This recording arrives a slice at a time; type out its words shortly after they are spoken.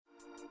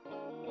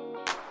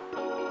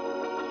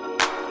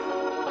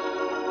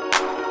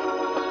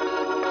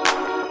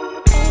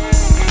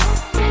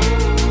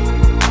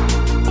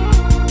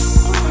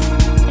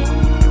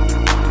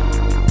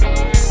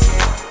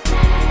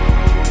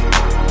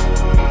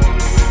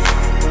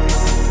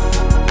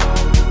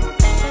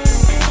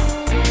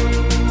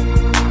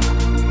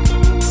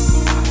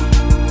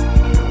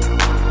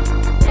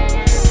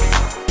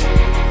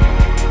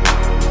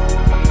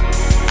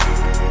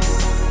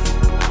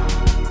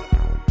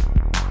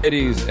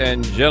Ladies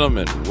and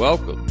gentlemen,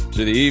 welcome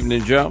to the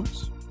Evening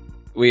Jones.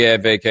 We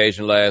had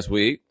vacation last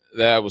week.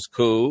 That was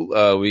cool.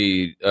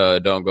 We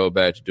don't go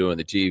back to doing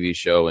the TV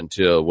show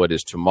until what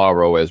is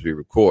tomorrow as we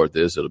record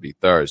this. It'll be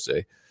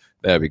Thursday.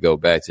 Then we go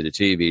back to the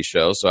TV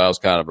show. So I was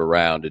kind of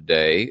around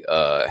today,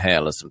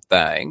 handling some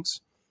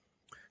things.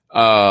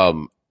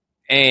 And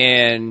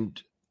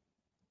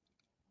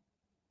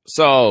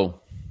so,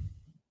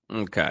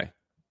 okay.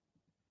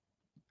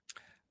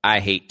 I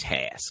hate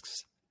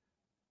tasks.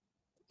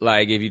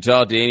 Like, if you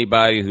talk to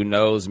anybody who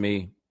knows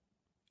me,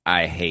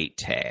 I hate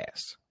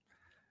tasks.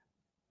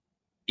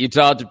 You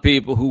talk to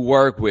people who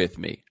work with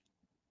me,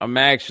 I'm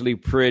actually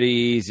pretty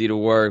easy to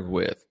work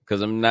with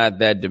because I'm not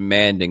that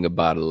demanding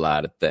about a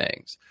lot of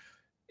things.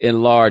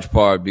 In large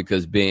part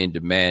because being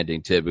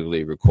demanding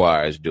typically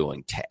requires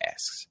doing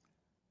tasks.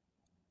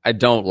 I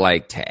don't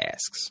like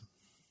tasks.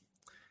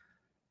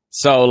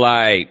 So,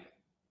 like,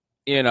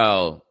 you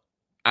know,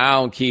 I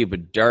don't keep a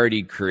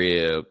dirty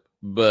crib,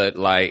 but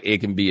like it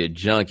can be a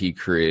junky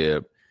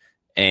crib,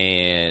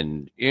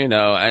 and you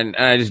know, and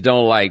I just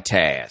don't like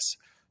tasks.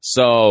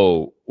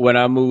 So when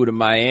I moved to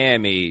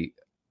Miami,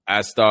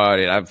 I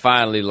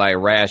finally like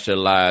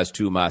rationalized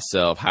to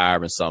myself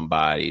hiring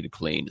somebody to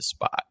clean the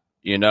spot,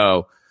 you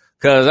know,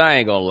 because I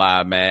ain't gonna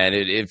lie, man,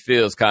 it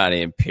feels kind of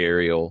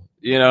imperial,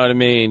 you know what I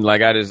mean?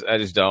 Like I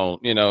just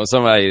don't, you know,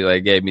 somebody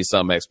like gave me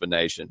some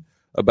explanation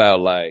about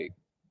like,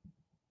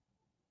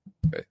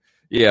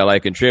 yeah,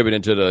 like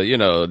contributing to the, you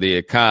know, the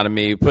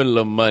economy, putting a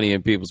little money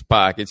in people's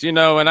pockets, you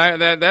know,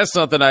 and that's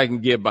something I can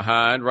get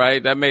behind,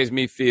 right? That makes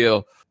me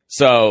feel.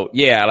 So,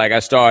 yeah, like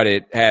I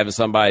started having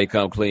somebody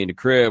come clean the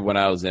crib when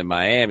I was in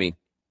Miami.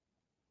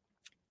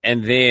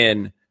 And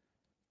then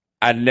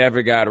I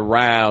never got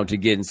around to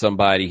getting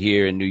somebody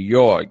here in New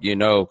York, you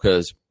know,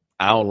 because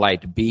I don't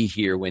like to be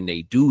here when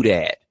they do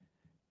that.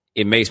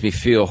 It makes me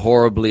feel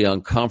horribly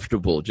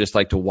uncomfortable. Just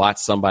like to watch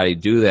somebody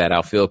do that,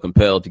 I'll feel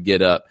compelled to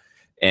get up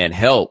and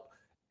help.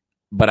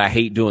 But I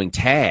hate doing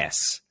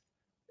tasks,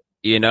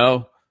 you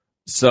know?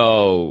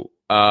 So,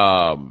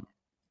 and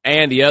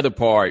the other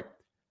part,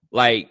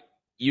 like,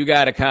 you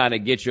got to kind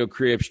of get your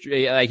crib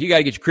straight. Like, you got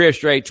to get your crib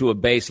straight to a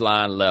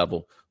baseline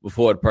level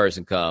before the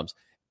person comes.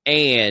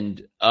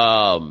 And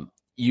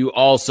you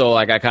also,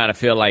 like, I kind of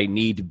feel like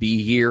need to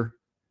be here,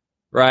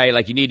 right?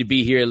 Like, you need to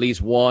be here at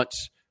least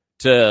once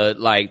to,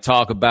 like,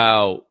 talk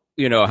about,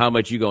 you know, how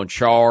much you're going to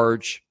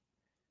charge.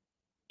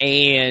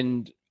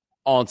 And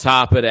on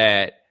top of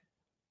that,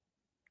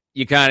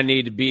 you kind of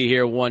need to be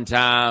here one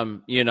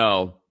time, you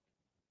know,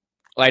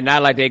 like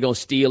not like they're going to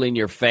steal in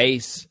your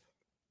face,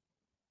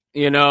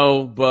 you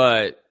know,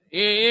 but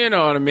you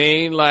know what I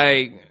mean?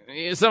 Like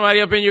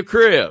somebody up in your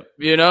crib,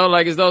 you know,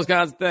 like it's those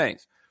kinds of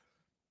things.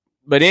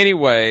 But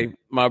anyway,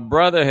 my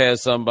brother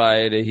has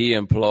somebody that he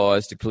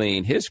employs to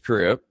clean his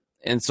crib.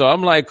 And so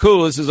I'm like,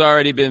 cool, this has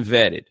already been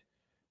vetted.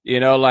 You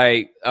know,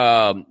 like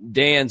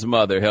Dan's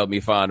mother helped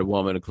me find a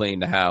woman to clean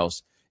the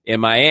house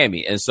in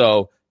Miami. And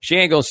so she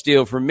ain't going to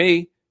steal from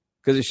me.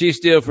 Because if she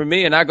steal from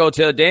me and I go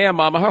tell Dan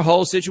mama, her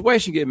whole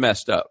situation get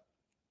messed up.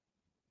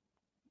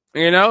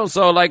 You know?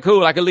 So, like,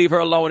 cool, I can leave her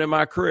alone in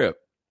my crib.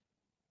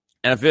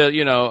 And I feel,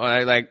 you know,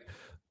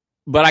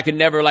 but I could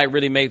never, like,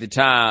 really make the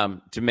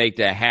time to make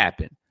that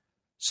happen.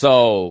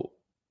 So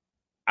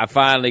I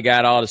finally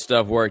got all the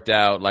stuff worked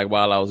out. Like,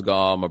 while I was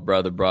gone, my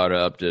brother brought her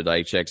up to,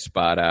 like, check the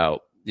spot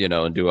out, you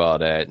know, and do all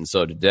that. And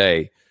so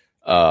today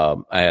I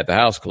had the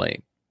house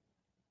clean.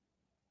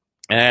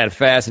 And I had a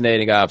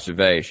fascinating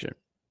observation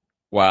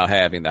while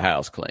having the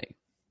house clean.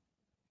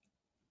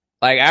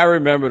 Like, I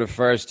remember the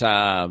first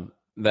time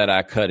that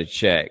I cut a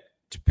check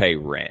to pay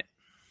rent.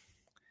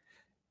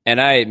 And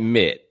I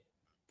admit,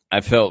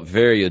 I felt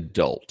very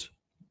adult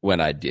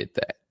when I did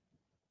that.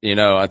 You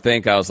know, I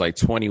think I was like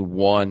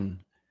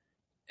 21.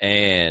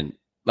 And,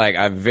 like,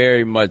 I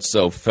very much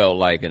so felt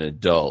like an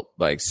adult,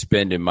 like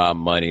spending my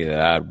money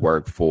that I'd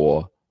worked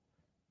for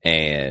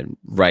and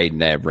writing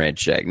that rent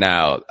check.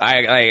 Now,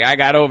 I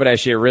got over that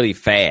shit really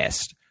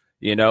fast.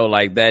 You know,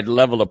 like that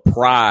level of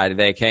pride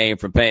that came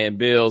from paying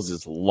bills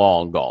is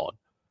long gone,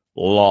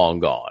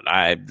 long gone.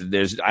 I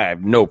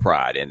have no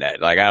pride in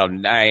that. Like I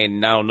don't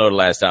know the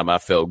last time I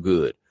felt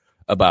good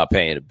about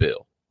paying a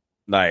bill.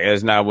 Like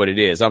that's not what it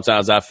is.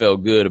 Sometimes I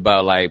felt good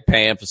about like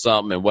paying for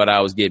something and what I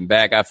was getting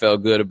back. I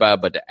felt good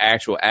about, but the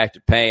actual act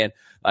of paying,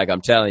 like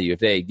I'm telling you, if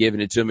they had given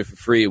it to me for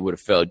free, it would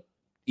have felt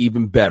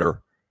even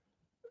better.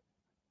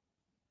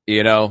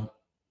 You know,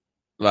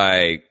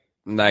 like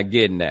I'm not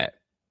getting that.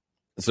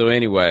 So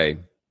anyway,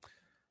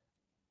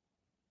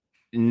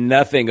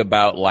 nothing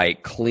about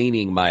like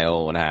cleaning my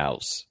own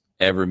house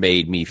ever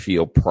made me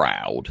feel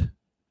proud.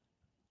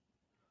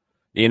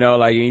 You know,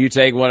 like you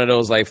take one of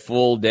those like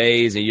full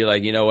days and you're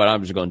like, you know what,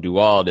 I'm just going to do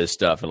all this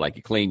stuff. And like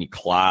you clean your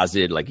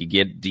closet, like you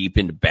get deep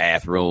into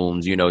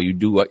bathrooms, you know, you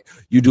do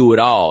it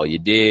all. You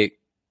dig?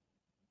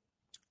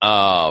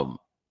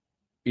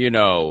 You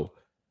know,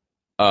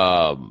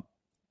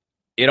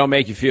 it don't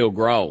make you feel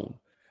grown.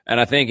 And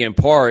I think in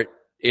part,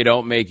 it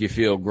don't make you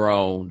feel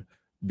grown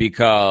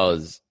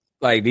because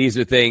like these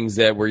are things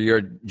that were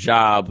your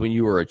job when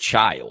you were a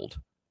child.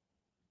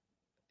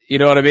 You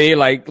know what I mean?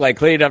 Like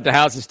cleaning up the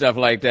house and stuff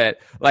like that.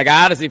 Like,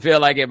 I honestly feel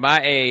like at my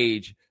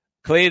age,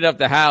 cleaning up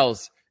the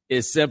house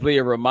is simply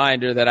a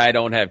reminder that I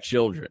don't have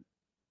children.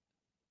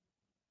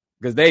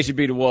 Because they should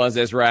be the ones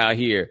that's around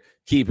here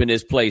keeping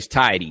this place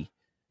tidy,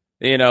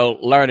 you know,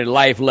 learning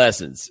life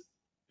lessons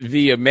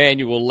via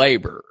manual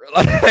labor.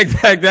 That's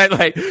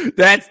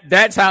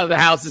how the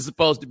house is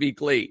supposed to be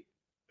clean.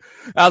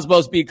 I'm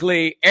supposed to be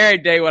clean every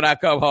day when I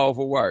come home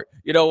from work.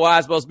 You know why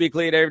I'm supposed to be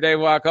clean every day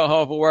when I come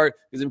home from work?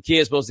 Because them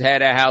kids supposed to have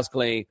that house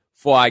clean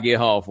before I get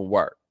home from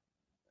work.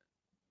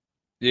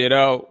 You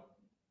know,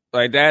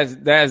 like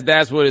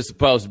that's what it's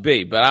supposed to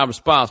be. But I'm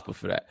responsible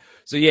for that.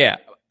 So yeah,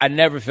 I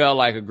never felt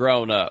like a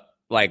grown up,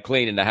 like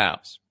cleaning the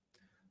house.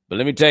 But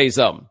let me tell you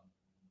something.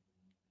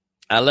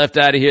 I left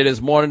out of here this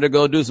morning to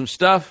go do some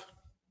stuff.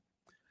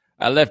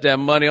 I left that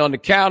money on the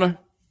counter.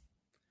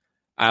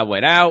 I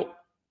went out,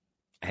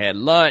 had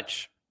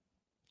lunch,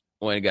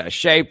 went and got a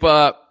shape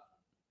up,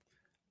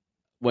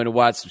 went to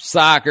watch some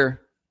soccer,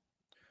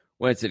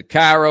 went to the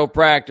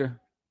chiropractor.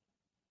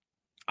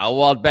 I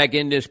walked back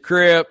in this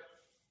crib.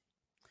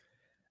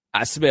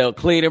 I smelled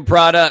cleaning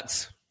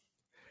products.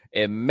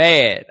 And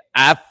man,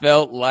 I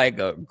felt like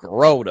a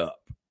grown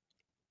up.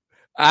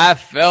 I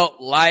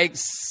felt like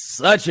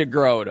such a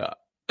grown up.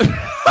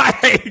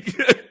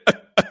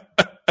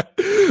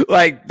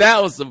 Like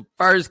that was some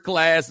first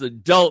class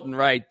adulting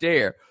right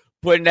there.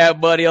 Putting that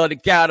money on the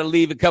counter,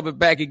 leaving, coming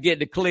back and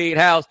getting a clean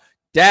house.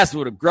 That's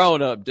what a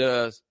grown up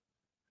does.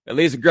 At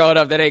least a grown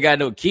up that ain't got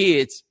no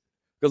kids.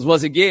 Because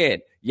once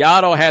again,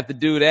 y'all don't have to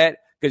do that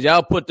because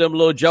y'all put them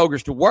little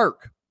jokers to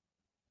work.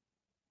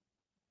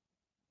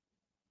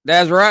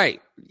 That's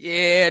right.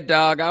 Yeah,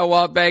 dog. I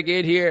walked back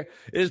in here.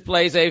 This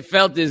place ain't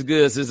felt this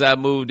good since I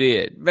moved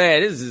in.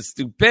 Man, this is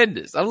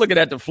stupendous. I'm looking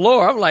at the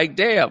floor. I'm like,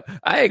 damn,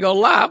 I ain't gonna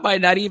lie. I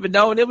might not even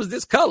know it was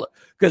this color.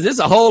 Because it's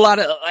a whole lot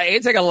of,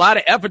 it take a lot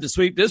of effort to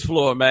sweep this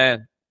floor,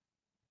 man.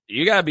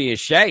 You gotta be in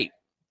shape.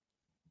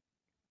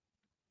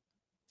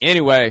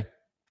 Anyway,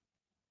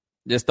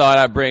 just thought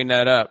I'd bring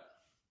that up.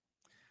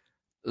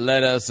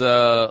 Let us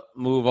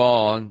move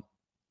on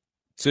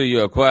to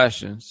your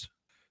questions.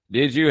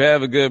 Did you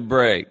have a good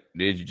break?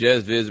 Did you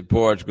just visit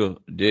Portugal?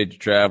 Did you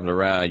travel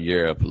around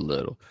Europe a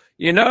little?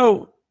 You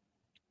know,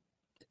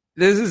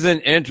 this is an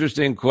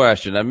interesting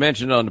question. I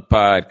mentioned on the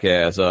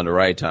podcast, on the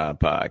Right Time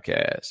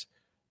podcast,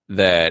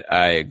 that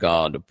I had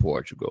gone to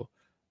Portugal.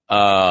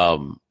 I,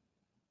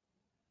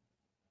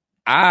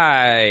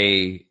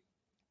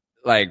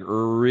 like,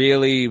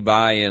 really,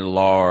 by and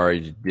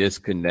large,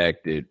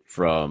 disconnected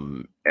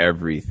from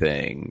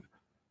everything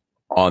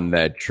on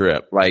that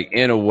trip, like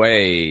in a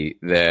way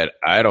that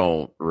I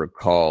don't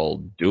recall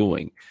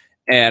doing.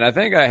 And I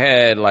think I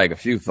had like a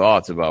few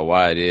thoughts about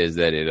why it is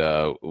that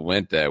it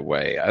went that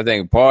way. I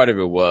think part of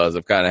it was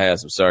I've kind of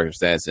had some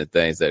circumstances and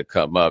things that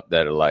come up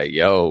that are like,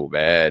 yo,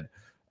 man,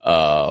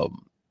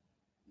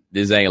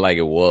 this ain't like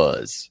it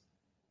was,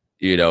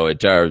 you know, in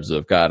terms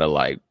of kind of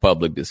like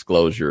public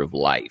disclosure of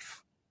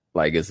life.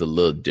 Like it's a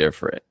little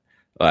different.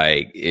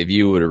 Like if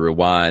you were to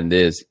rewind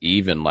this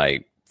even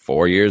like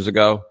 4 years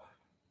ago,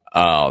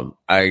 I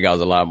think I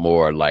was a lot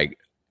more like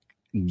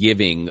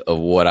giving of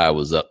what I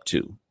was up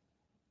to,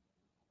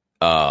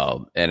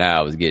 and how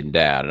I was getting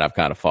down. And I've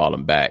kind of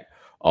fallen back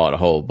on a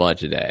whole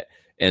bunch of that.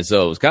 And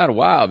so it was kind of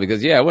wild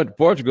because, yeah, I went to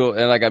Portugal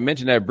and like I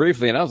mentioned that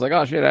briefly and I was like,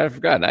 oh shit, I had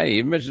forgotten. I didn't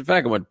even mention the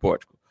fact I went to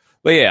Portugal.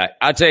 But yeah,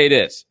 I'll tell you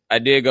this. I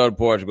did go to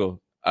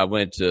Portugal. I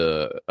went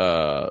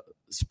to,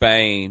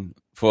 Spain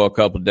for a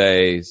couple of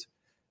days,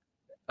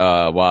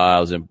 after I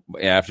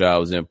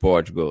was in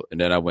Portugal.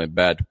 And then I went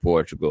back to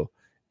Portugal.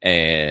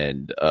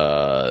 And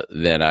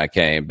then I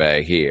came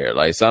back here.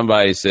 Like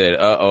somebody said,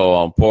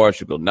 on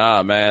Portugal.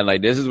 Nah, man,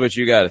 like this is what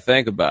you got to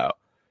think about.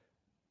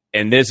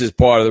 And this is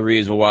part of the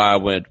reason why I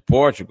went to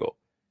Portugal.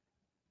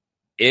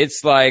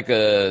 It's like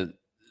a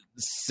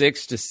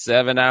 6 to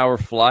 7 hour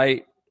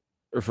flight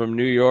from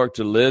New York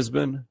to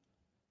Lisbon.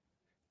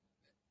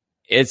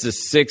 It's a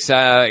 6 to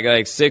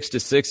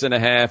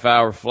 6.5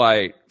 hour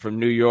flight from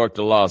New York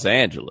to Los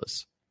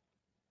Angeles.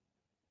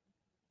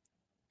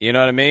 You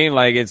know what I mean?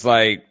 Like, it's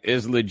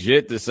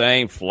legit the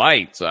same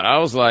flight. So I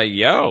was like,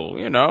 yo,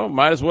 you know,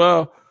 might as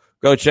well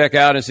go check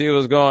out and see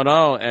what's going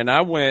on. And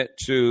I went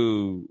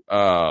to,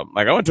 I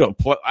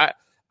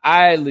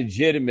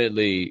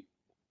legitimately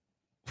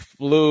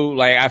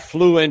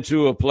flew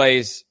into a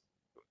place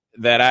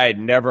that I had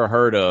never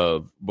heard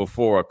of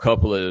before a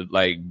couple of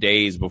like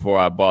days before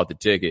I bought the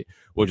ticket,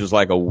 which was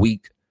like a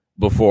week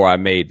before I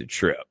made the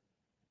trip.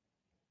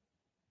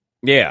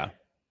 Yeah.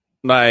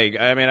 Like,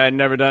 I mean, I'd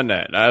never done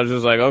that. I was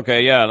just like,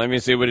 okay, yeah, let me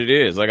see what it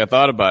is. Like, I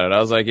thought about it. I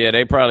was like, yeah,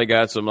 they probably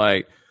got some,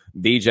 like,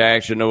 beach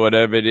action or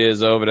whatever it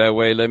is over that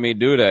way. Let me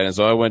do that. And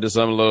so I went to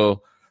some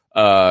little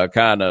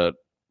kind of,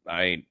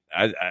 I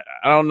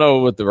don't know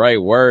what the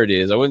right word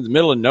is. I went in the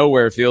middle of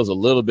nowhere. It feels a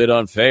little bit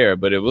unfair,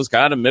 but it was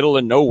kind of middle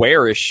of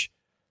nowhere-ish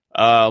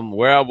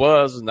where I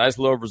was. A nice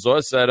little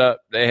resort setup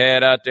they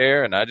had out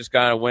there, and I just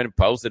kind of went and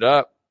posted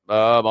up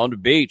on the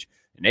beach.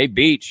 And they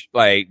beach,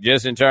 like,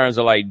 just in terms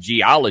of, like,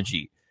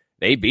 geology,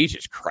 they beach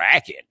is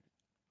cracking.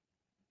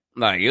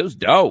 Like, it was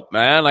dope,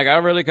 man. Like,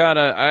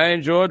 I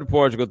enjoyed the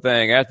Portugal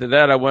thing. After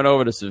that, I went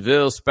over to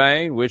Seville,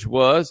 Spain, which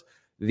was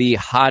the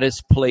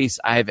hottest place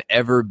I've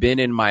ever been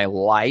in my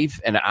life.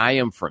 And I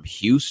am from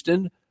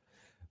Houston.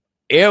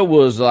 It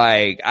was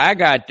like, I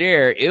got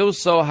there. It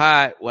was so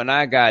hot when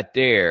I got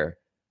there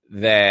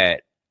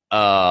that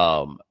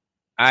I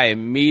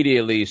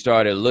immediately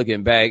started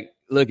looking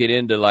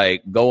into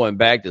like going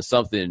back to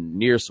something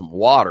near some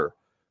water,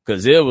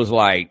 because it was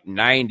like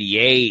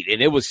 98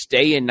 and it was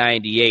staying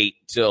 98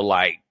 till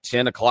like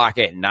 10 o'clock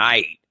at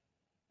night.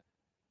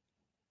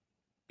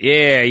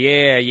 Yeah.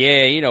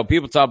 You know,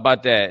 people talk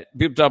about that.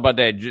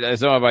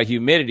 Something about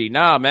humidity.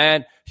 Nah,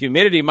 man,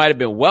 humidity might have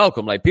been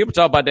welcome. Like, people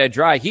talk about that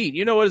dry heat.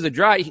 You know what else is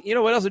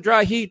a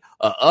dry heat?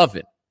 A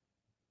oven.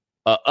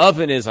 A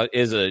oven is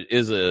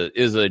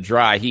a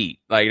dry heat.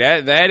 Like,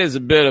 that is a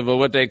bit of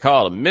what they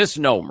call a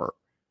misnomer.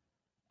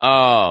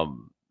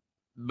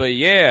 But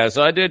yeah,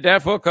 so I did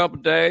that for a couple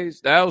of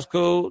days. That was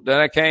cool. Then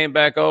I came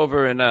back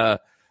over and I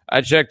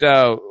checked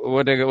out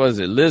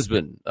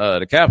Lisbon,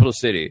 the capital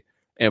city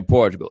in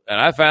Portugal, and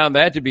I found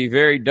that to be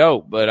very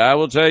dope. But I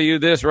will tell you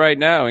this right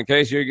now, in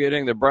case you're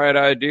getting the bright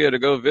idea to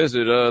go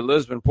visit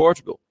Lisbon,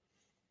 Portugal,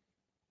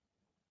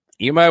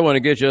 you might want to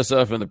get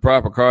yourself in the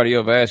proper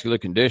cardiovascular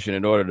condition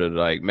in order to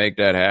like make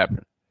that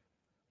happen.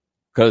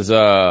 Because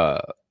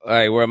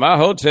like where my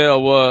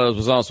hotel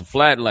was on some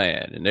flat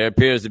land, and there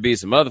appears to be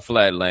some other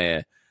flat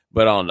land,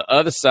 but on the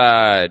other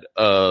side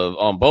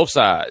on both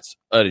sides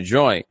of the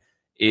joint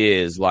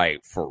is like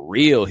for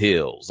real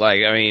hills.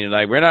 Like, I mean,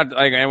 like, we're not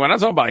like, and when I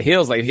talk about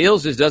hills, like,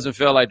 hills just doesn't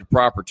feel like the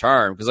proper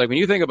term. Because like when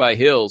you think about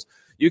hills,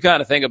 you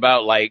kind of think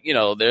about like, you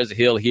know, there's a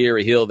hill here,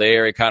 a hill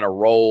there, it kind of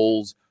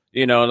rolls,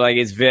 you know, like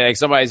it's very, like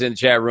somebody's in the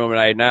chat room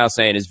right now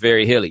saying it's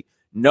very hilly.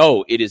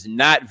 No, it is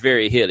not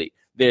very hilly.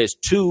 There's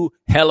two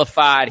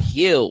hellified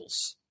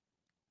hills,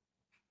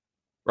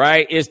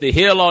 right? It's the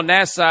hill on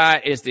that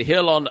side, it's the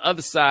hill on the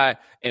other side,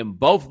 and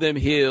both of them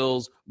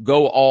hills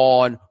go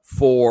on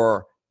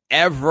forever.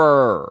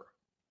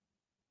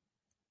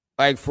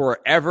 Like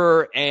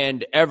forever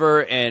and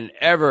ever and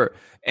ever.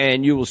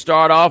 And you will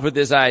start off with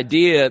this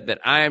idea that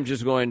I am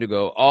just going to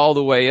go all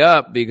the way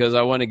up because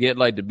I want to get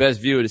like the best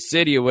view of the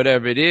city or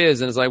whatever it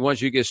is. And it's like,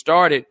 once you get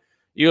started,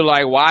 you're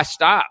like, why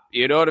stop?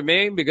 You know what I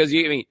mean? Because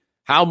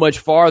how much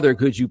farther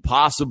could you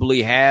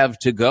possibly have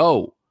to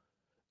go?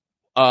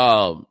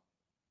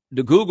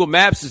 The Google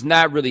Maps is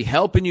not really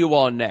helping you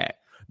on that,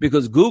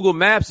 because Google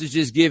Maps is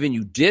just giving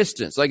you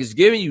distance. Like, it's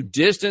giving you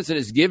distance and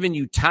it's giving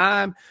you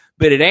time,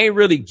 but it ain't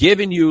really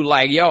giving you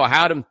like, yo,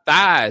 how them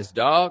thighs,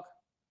 dog.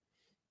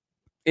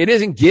 It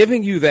isn't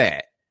giving you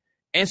that.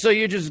 And so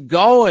you're just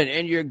going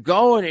and you're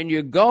going and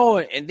you're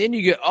going, and then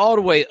you get all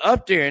the way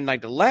up there, and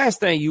like the last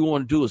thing you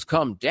want to do is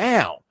come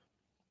down.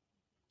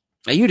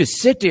 And you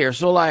just sit there.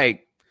 So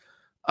like,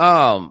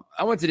 I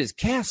went to this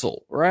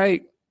castle,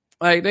 right?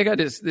 Like, they got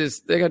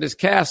this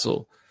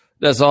castle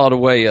that's all the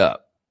way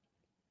up.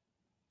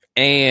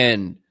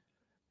 And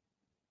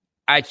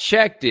I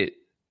checked it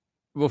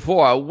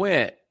before I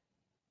went,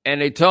 and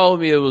they told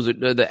me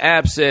the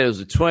app said it was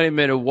a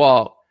 20-minute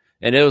walk,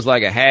 and it was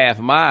like a half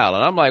mile.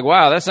 And I'm like,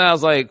 wow, that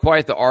sounds like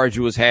quite the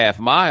arduous half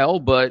mile,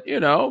 but you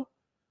know,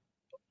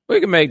 we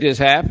can make this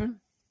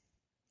happen.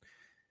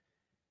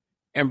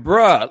 And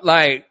bruh,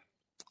 like,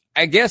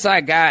 I guess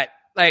I got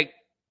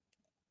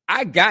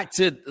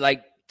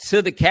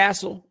to the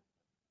castle,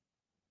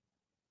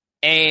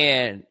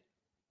 and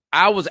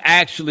I was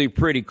actually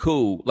pretty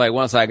cool. Like,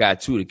 once I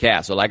got to the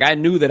castle, like, I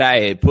knew that I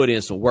had put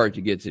in some work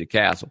to get to the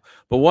castle.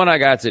 But when I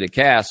got to the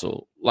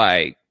castle,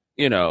 like,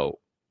 you know,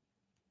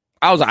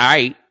 I was all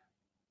right,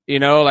 you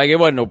know, like, it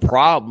wasn't no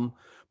problem.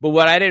 But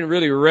what I didn't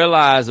really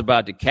realize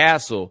about the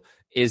castle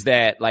is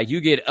that, like,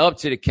 you get up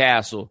to the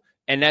castle,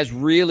 and that's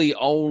really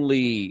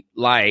only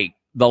like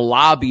the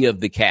lobby of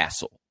the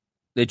castle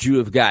that you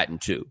have gotten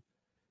to.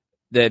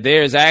 That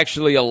there's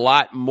actually a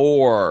lot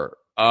more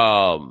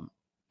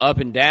up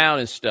and down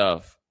and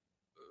stuff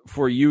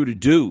for you to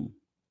do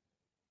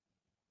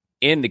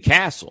in the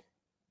castle.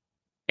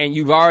 And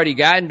you've already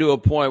gotten to a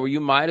point where you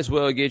might as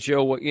well get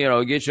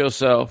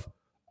yourself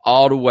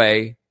all the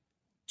way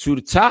to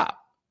the top.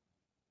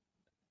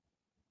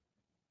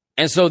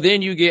 And so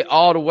then you get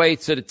all the way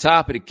to the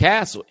top of the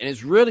castle, and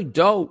it's really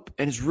dope,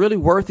 and it's really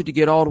worth it to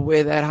get all the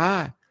way that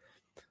high.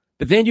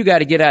 But then you got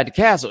to get out the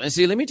castle. And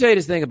see, let me tell you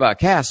this thing about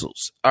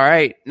castles. All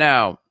right.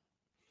 Now,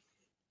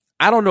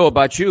 I don't know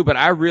about you, but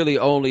I really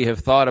only have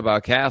thought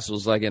about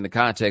castles like in the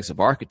context of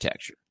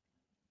architecture.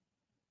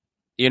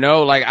 You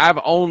know, like, I've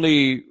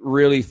only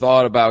really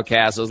thought about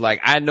castles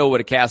like I know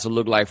what a castle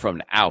looked like from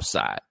the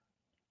outside.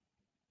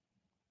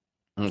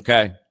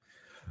 Okay.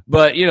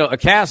 But, you know, a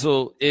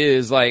castle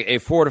is like a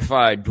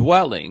fortified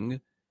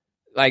dwelling.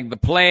 Like, the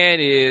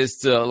plan is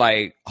to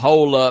like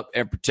hold up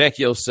and protect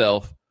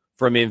yourself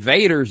from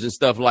invaders and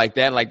stuff like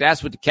that. Like,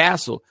 that's what the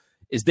castle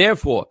is there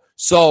for.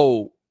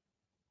 So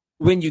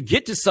when you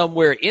get to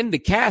somewhere in the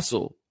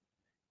castle,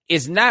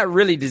 it's not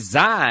really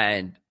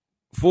designed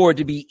for it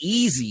to be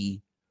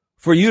easy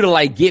for you to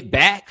like get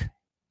back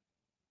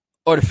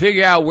or to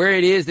figure out where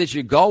it is that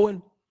you're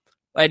going.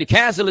 Like the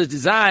castle is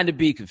designed to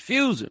be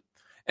confusing.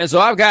 And so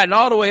I've gotten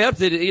all the way up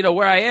to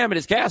where I am at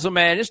this castle,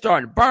 man. It's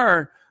starting to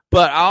burn.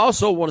 But I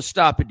also want to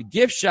stop at the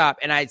gift shop.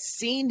 And I'd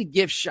seen the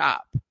gift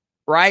shop,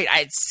 right?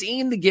 I'd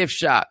seen the gift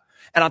shop.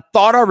 And I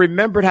thought I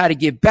remembered how to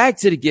get back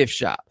to the gift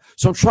shop.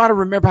 So I'm trying to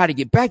remember how to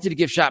get back to the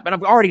gift shop. And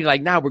I'm already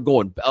now we're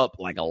going up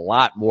like a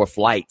lot more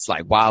flights,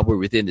 like while we're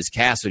within this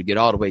castle to get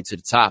all the way to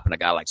the top. And I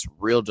got like some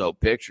real dope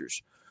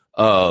pictures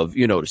of,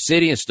 the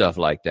city and stuff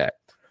like that.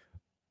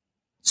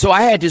 So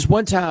I had this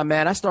one time,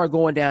 man, I started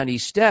going down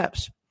these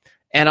steps.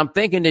 And I'm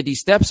thinking that these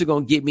steps are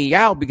going to get me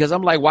out because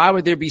I'm like, why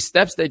would there be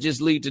steps that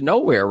just lead to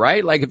nowhere,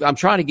 right? Like if I'm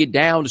trying to get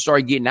down to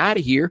start getting out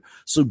of here,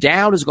 so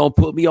down is going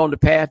to put me on the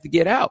path to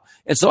get out.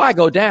 And so I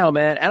go down,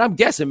 man, and I'm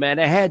guessing, man,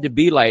 that had to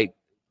be like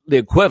the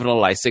equivalent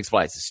of like 6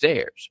 flights of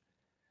stairs.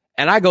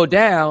 And I go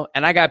down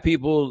and I got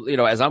people,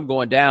 as I'm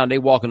going down, they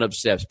walking up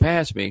steps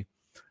past me,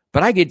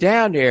 but I get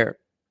down there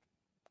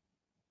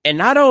and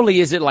not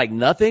only is it like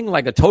nothing,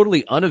 like a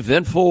totally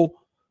uneventful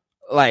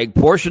like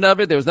portion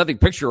of it, there was nothing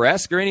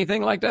picturesque or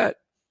anything like that.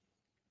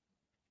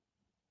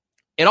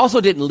 It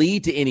also didn't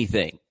lead to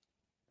anything.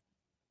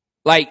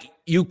 Like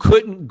you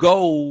couldn't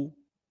go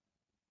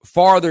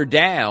farther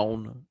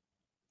down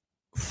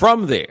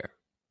from there,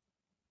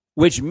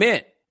 which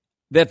meant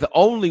that the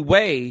only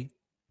way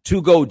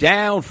to go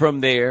down from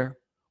there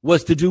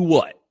was to do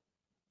what?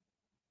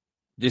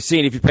 Just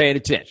seeing if you're paying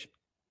attention.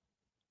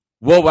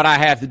 What would I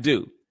have to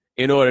do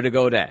in order to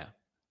go down?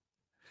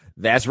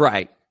 That's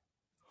right.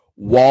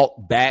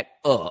 Walk back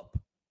up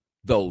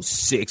those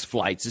 6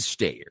 flights of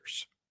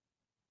stairs.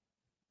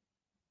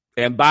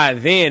 And by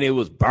then it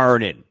was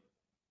burning.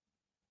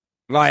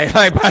 Like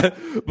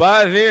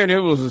by then it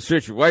was a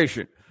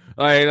situation.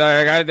 It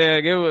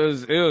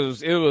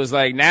was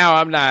like now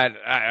I'm not.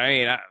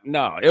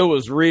 No, it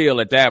was real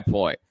at that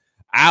point.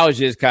 I was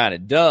just kind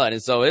of done,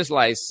 and so it's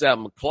like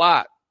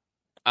 7:00.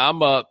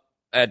 I'm up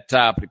at the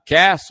top of the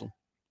castle,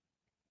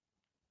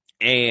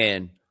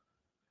 and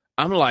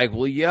I'm like,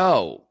 well,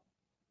 yo,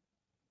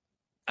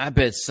 I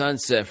bet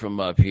sunset from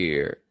up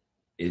here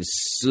is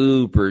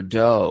super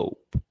dope.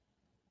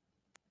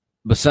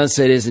 But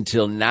sunset isn't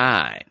till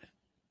 9.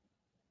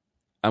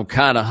 I'm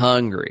kind of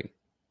hungry.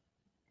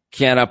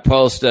 Can I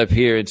post up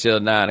here until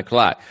 9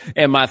 o'clock?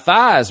 And my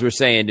thighs were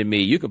saying to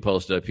me, you can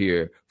post up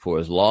here for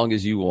as long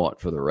as you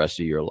want for the rest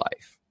of your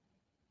life.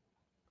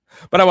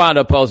 But I wound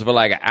up posting for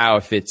like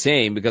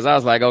 1:15 because I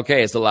was like,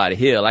 okay, it's a lot of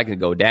hill. I can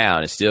go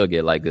down and still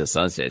get like good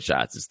sunset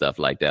shots and stuff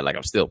like that. Like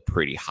I'm still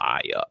pretty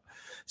high up.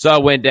 So I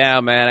went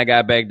down, man. I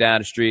got back down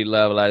to street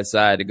level. I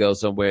decided to go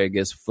somewhere and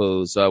get some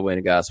food. So I went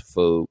and got some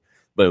food.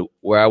 But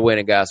where I went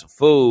and got some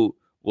food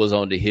was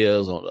on the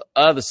hills on the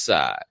other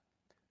side.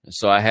 And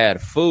so I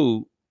had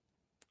food.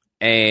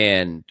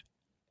 And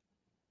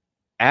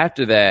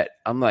after that,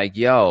 I'm like,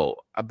 yo,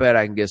 I bet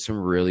I can get some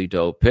really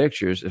dope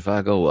pictures if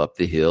I go up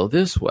the hill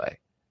this way.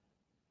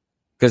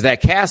 Because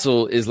that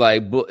castle is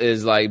like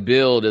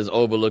built as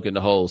overlooking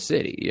the whole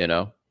city,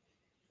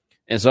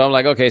 And so I'm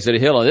like, okay, so the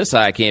hill on this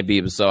side can't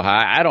be so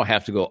high. I don't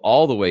have to go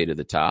all the way to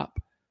the top.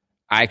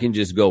 I can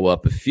just go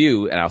up a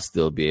few and I'll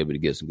still be able to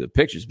get some good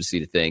pictures. But see,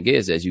 the thing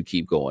is, as you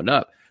keep going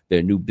up, there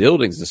are new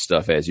buildings and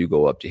stuff as you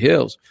go up the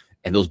hills.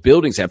 And those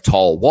buildings have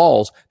tall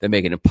walls that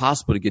make it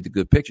impossible to get the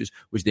good pictures,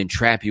 which then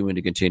trap you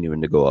into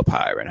continuing to go up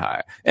higher and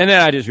higher. And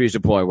then I just reached a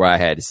point where I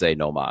had to say,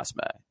 no mas,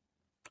 man.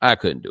 I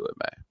couldn't do it,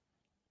 man.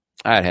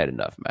 I had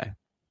enough, man.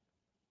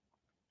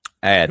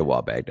 I had to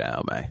walk back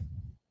down, man.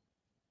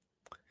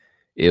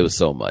 It was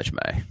so much,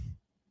 man.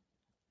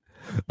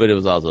 But it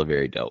was also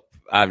very dope.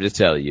 I'm just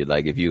telling you,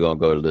 like, if you're going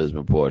to go to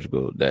Lisbon,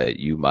 Portugal, that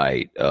you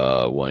might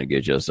want to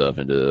get yourself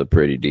into a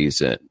pretty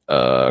decent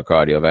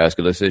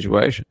cardiovascular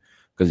situation.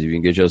 Because if you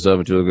can get yourself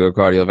into a good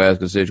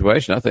cardiovascular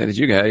situation, I think that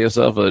you can have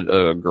yourself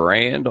a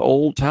grand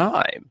old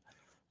time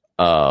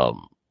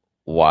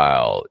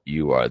while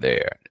you are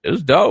there. It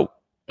was dope.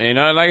 And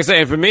like I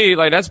say, for me,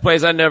 like that's a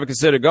place I never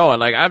considered going.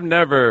 Like I'm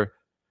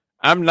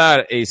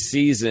not a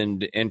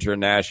seasoned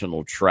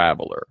international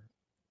traveler.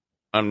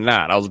 I'm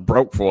not. I was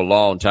broke for a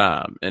long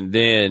time. And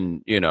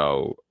then,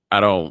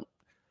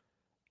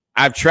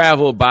 I've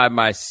traveled by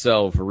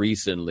myself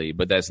recently,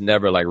 but that's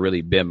never like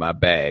really been my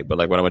bag. But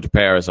like when I went to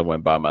Paris, I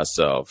went by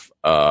myself.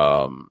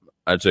 I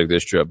took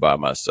this trip by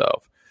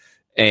myself.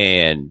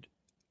 And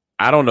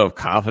I don't know if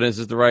confidence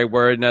is the right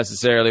word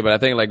necessarily, but I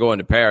think like going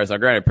to Paris, now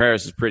granted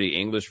Paris is pretty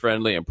English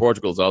friendly and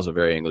Portugal is also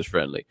very English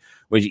friendly,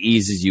 which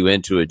eases you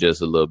into it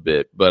just a little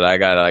bit. But I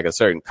got like a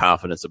certain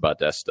confidence about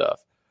that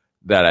stuff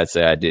that I'd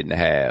say I didn't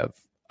have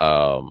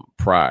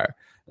prior.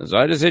 And so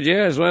I just said,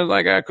 yeah, it's when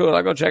like, cool.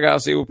 I go check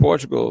out, see what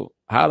Portugal,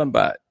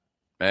 Holland-Bad.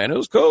 Man, it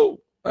was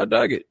cool. I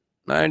dug it.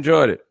 I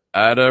enjoyed it.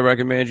 I'd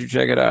recommend you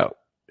check it out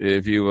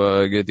if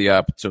you get the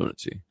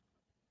opportunity.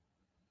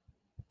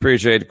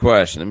 Appreciate the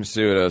question. Let me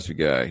see what else we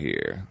got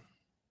here.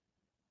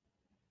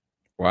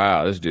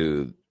 Wow, this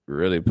dude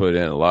really put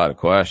in a lot of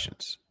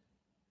questions.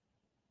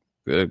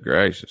 Good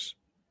gracious.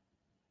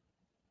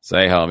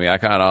 Say, homie, I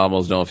kind of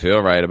almost don't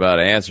feel right about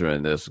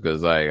answering this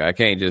because, like, I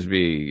can't just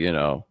be,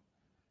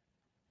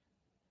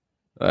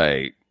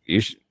 like,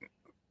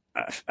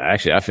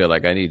 Actually, I feel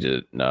like I need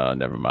to. No,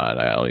 never mind.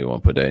 I don't even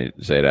want to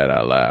say that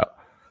out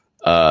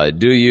loud.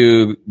 Do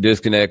you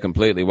disconnect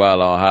completely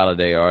while on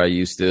holiday, or are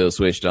you still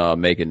switched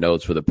on making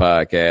notes for the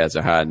podcast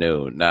or high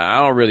noon? Now,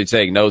 I don't really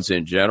take notes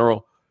in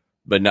general,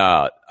 but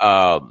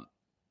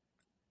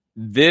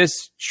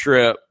this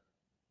trip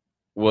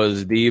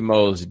was the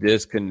most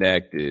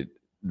disconnected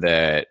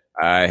that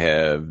I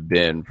have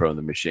been from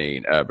the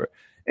machine ever.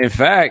 In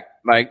fact,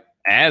 like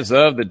as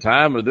of the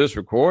time of this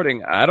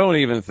recording, I don't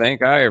even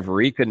think I have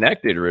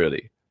reconnected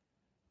really.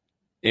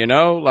 You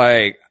know,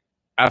 like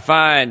I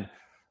find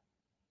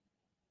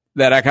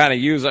that I kind of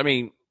use, I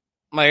mean,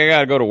 like I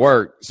got to go to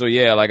work. So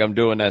yeah, like I'm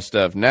doing that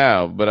stuff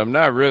now, but I'm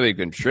not really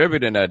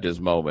contributing at this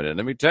moment. And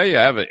let me tell you,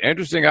 I have an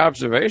interesting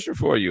observation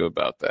for you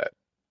about that.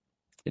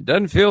 It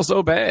doesn't feel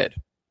so bad.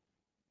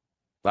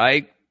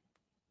 Like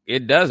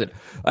it doesn't.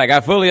 Like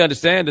I fully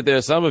understand that there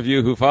are some of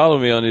you who follow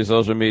me on these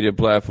social media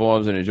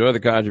platforms and enjoy the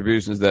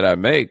contributions that I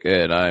make.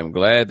 And I'm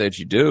glad that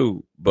you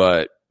do,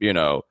 but you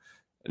know,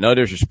 no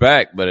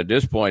disrespect, but at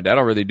this point, that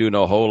don't really do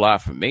no whole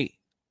lot for me.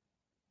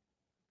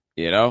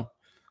 You know?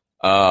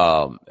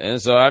 And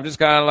so I'm just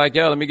kind of like,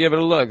 yo, let me give it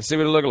a look, see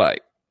what it look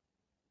like.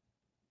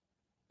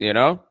 You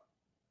know?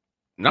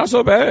 Not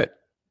so bad.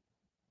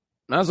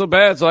 Not so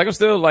bad. So like I'm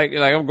still like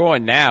I'm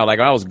going now. Like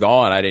when I was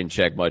gone, I didn't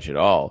check much at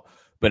all.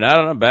 But now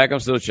that I'm back, I'm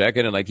still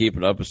checking and like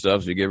keeping up with stuff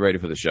as we get ready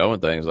for the show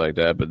and things like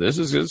that. But this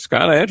is just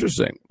kind of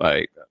interesting.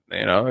 Like,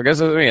 you know, I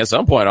guess at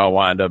some point I'll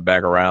wind up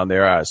back around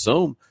there, I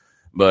assume.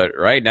 But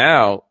right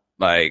now,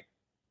 like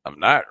I'm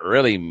not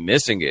really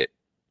missing it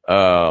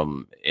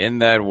in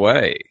that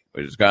way,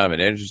 which is kind of an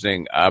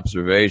interesting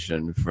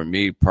observation for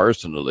me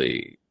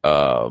personally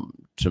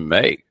to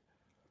make.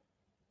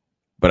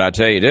 But I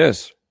tell you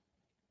this,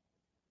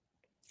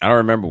 I don't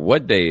remember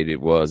what date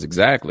it was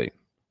exactly,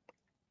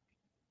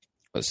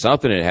 but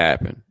something had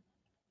happened.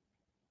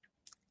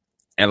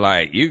 And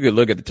like you could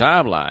look at the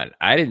timeline.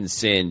 I didn't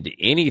send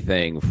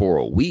anything for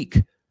a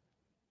week.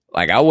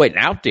 Like I wasn't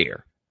out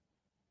there.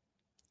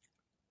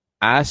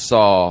 I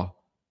saw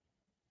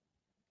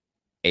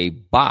a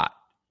bot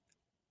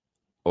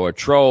or a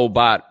troll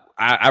bot.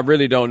 I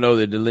really don't know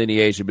the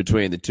delineation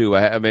between the two.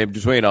 I mean,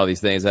 between all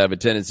these things, I have a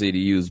tendency to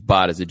use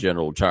bot as a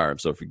general term,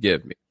 so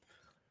forgive me.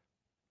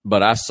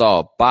 But I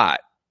saw a bot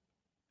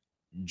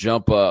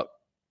jump up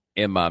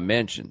in my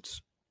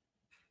mentions.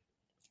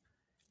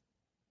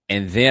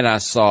 And then I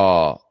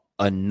saw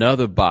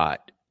another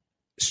bot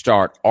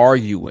start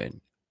arguing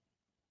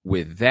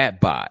with that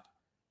bot.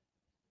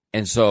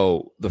 And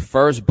so the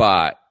first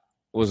bot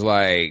was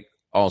like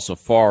on some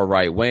far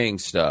right wing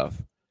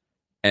stuff.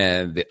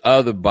 And the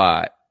other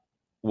bot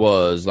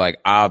was like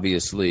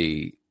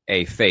obviously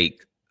a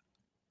fake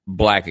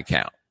black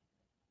account.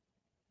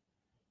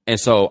 And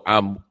so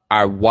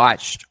I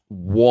watched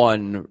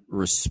one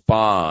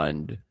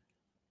respond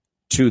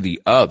to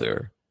the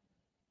other,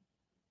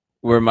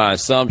 where my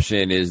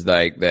assumption is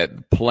like that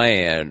the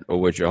plan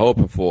or what you're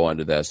hoping for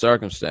under that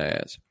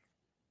circumstance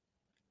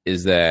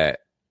is that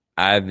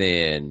I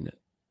then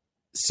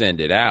send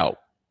it out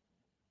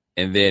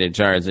and then it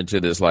turns into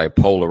this like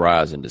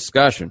polarizing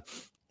discussion.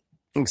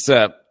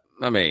 Except,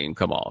 I mean,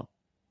 come on.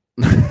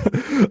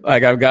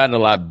 Like I've gotten a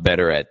lot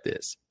better at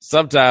this.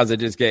 Sometimes I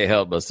just can't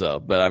help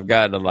myself, but I've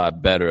gotten a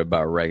lot better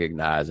about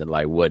recognizing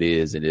like what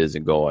is and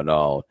isn't going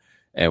on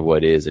and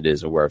what is and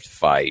isn't worth the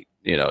fight,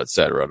 you know, et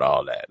cetera, and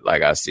all that.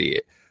 Like I see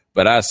it.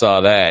 But I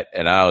saw that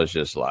and I was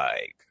just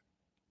like,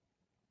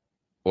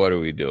 what are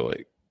we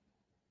doing?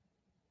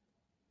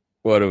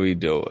 What are we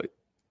doing?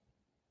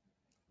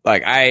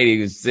 Like I ain't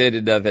even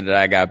said nothing that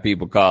I got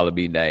people calling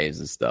me names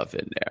and stuff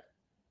in there.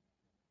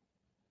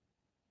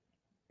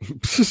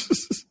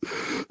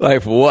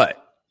 Like for what?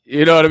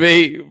 You know what I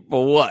mean?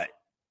 For what?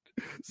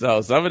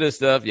 So some of this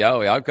stuff,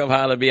 y'all come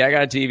holler at me. I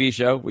got a TV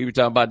show. We be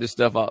talking about this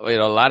stuff, you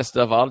know, a lot of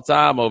stuff all the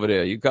time over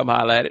there. You come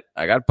holler at it.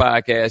 I got a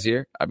podcast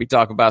here. I be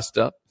talking about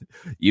stuff.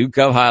 You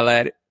come holler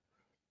at it.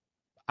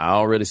 I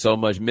don't really so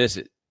much miss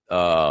it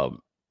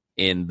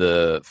in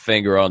the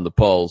finger on the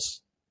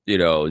pulse, you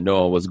know,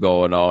 knowing what's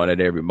going on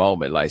at every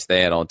moment, like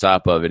staying on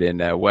top of it in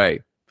that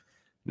way.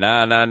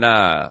 Nah.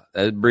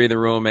 That breathing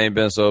room ain't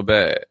been so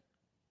bad.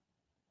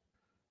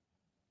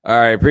 All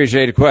right,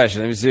 appreciate the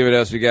question. Let me see what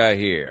else we got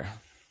here.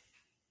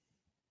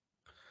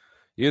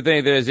 You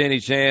think there's any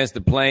chance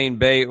the plane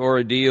bait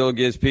ordeal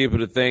gets people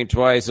to think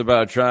twice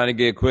about trying to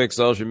get quick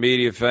social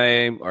media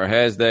fame, or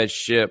has that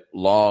ship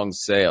long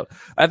sailed?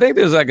 I think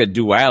there's like a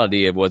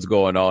duality of what's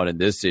going on in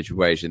this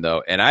situation,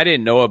 though. And I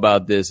didn't know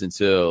about this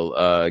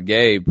until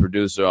Gabe,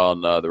 producer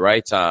on The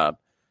Right Time,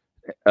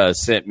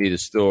 sent me the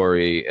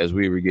story as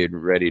we were getting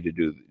ready to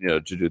do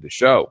the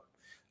show.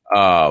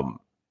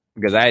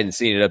 Because I hadn't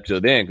seen it up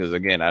till then, because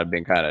again, I'd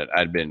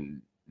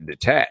been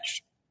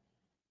detached.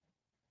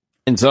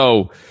 And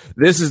so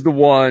this is the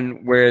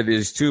one where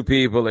there's two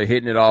people are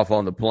hitting it off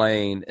on the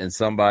plane and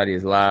somebody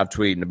is live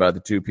tweeting about the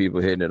two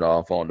people hitting it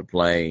off on the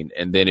plane.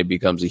 And then it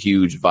becomes a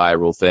huge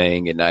viral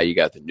thing. And now you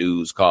got the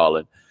news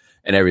calling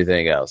and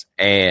everything else.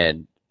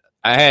 And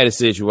I had a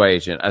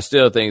situation. I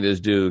still think this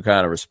dude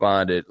kind of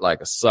responded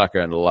like a sucker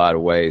in a lot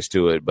of ways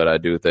to it, but I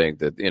do think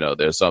that,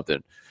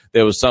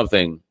 there was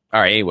something.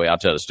 All right, anyway, I'll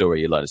tell the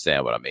story. You'll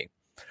understand what I mean.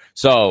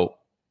 So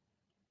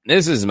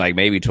this is like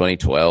maybe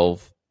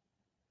 2012.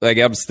 Like,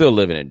 I'm still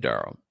living in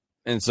Durham.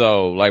 And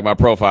so, like, my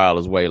profile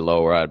is way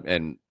lower.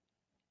 And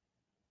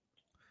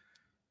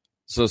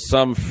so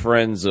some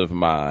friends of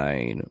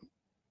mine,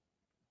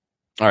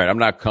 all right, I'm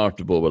not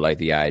comfortable with, like,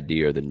 the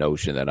idea or the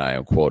notion that I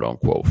am, quote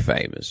unquote,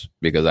 famous,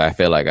 because I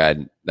feel like I,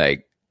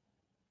 like,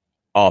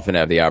 often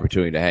have the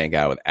opportunity to hang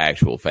out with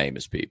actual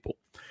famous people.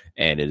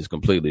 And it is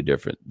completely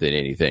different than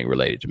anything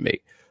related to me.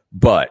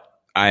 But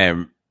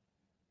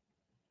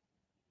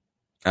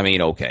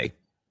okay.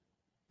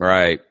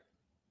 Right.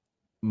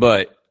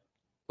 But,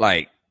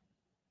 like,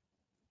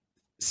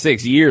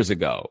 6 years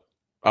ago,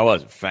 I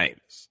wasn't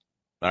famous.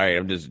 All right,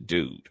 I'm just a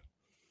dude.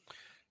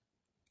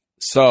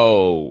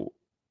 So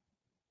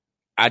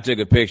I took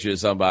a picture of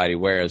somebody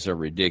wearing some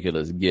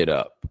ridiculous get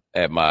up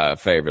at my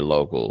favorite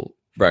local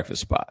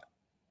breakfast spot.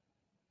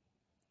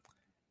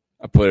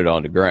 I put it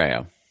on the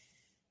gram.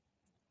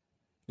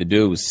 The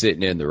dude was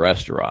sitting in the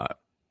restaurant,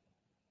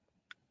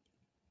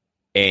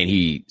 and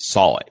he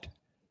saw it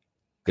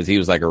because he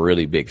was like a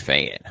really big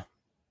fan.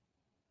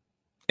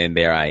 And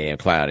there I am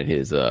clowning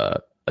his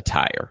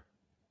attire,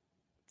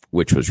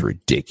 which was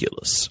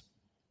ridiculous.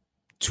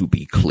 To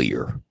be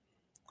clear,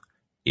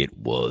 it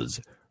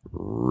was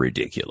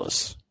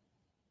ridiculous.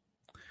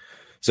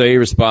 So he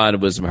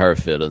responded with some hurt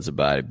feelings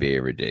about it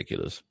being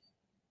ridiculous.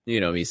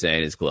 Me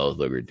saying his clothes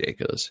look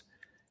ridiculous.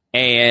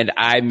 And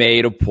I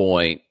made a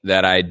point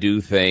that I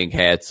do think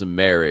had some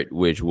merit,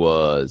 which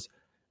was,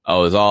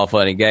 it's all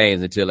fun and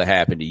games until it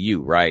happened to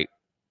you, right?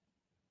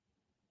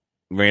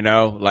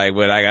 Like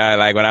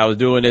when I was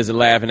doing this and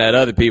laughing at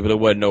other people, it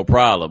wasn't no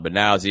problem. But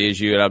now it's the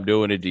issue and I'm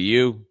doing it to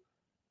you,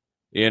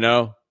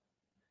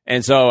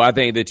 And so I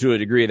think that to a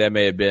degree that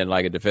may have been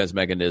like a defense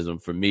mechanism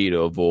for me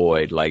to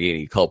avoid like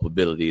any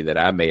culpability that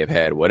I may have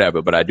had,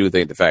 whatever. But I do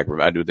think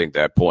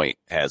that point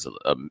has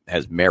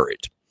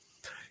merit.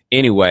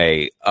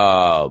 Anyway,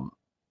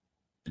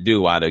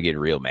 dude wound up getting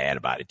real mad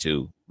about it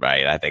too,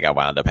 right? I think I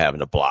wound up having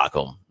to block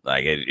him.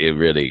 Like it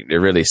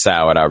really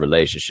soured our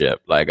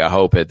relationship. Like I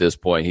hope at this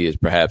point he is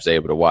perhaps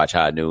able to watch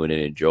High Noon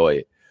and enjoy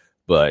it,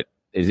 but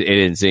it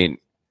didn't seem.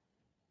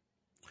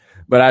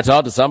 But I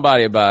talked to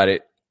somebody about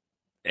it,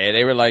 and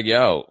they were like,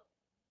 "Yo,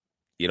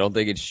 you don't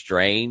think it's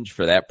strange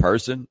for that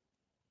person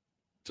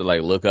to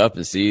like look up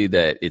and see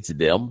that it's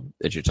them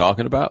that you're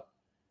talking about?"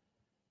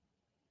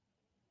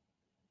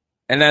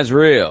 And that's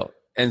real.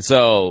 And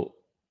so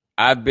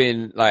I've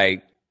been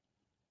like,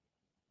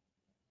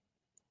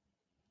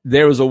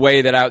 there was a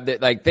way that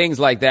like things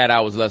like that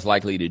I was less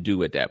likely to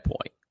do at that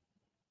point.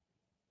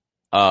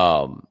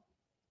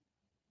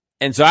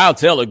 And so I'll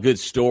tell a good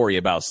story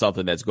about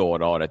something that's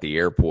going on at the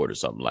airport or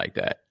something like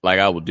that. Like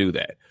I will do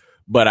that.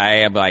 But I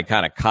am like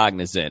kind of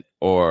cognizant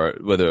or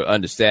with an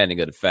understanding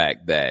of the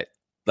fact that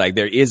like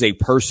there is a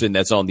person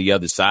that's on the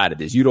other side of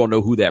this. You don't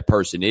know who that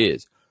person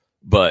is,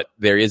 but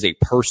there is a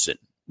person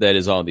that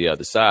is on the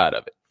other side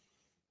of it.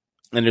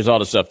 And there's all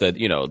the stuff that,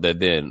 that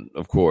then,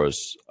 of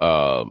course,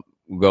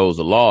 goes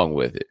along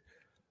with it.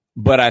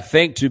 But I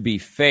think, to be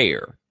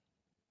fair,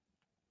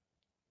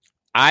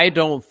 I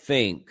don't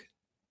think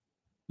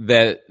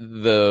that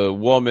the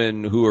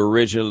woman who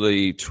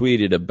originally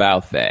tweeted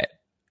about that,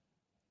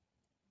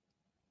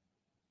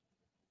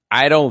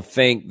 I don't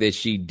think that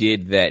she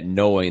did that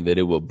knowing that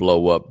it would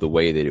blow up the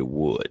way that it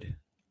would.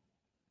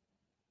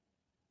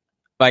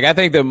 Like, I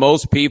think that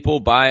most people,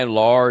 by and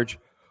large,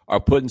 are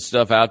putting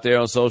stuff out there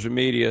on social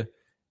media,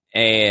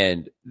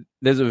 and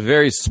there's a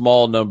very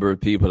small number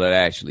of people that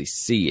actually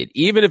see it.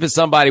 Even if it's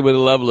somebody with a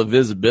level of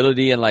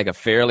visibility and like a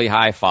fairly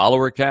high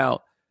follower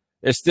count,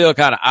 they're still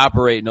kind of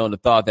operating on the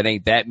thought that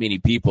ain't that many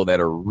people that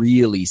are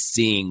really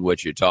seeing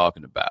what you're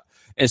talking about.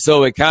 And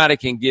so it kind of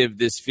can give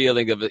this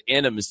feeling of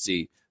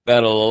intimacy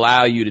that'll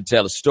allow you to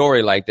tell a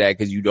story like that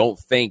because you don't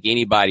think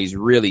anybody's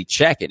really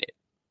checking it.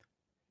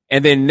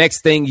 And then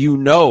next thing you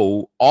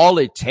know, all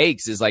it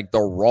takes is like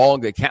the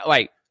wrong account.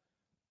 Like,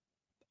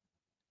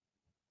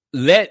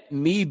 let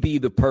me be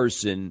the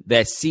person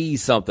that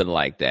sees something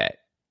like that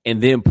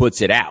and then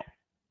puts it out.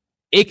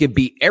 It could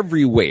be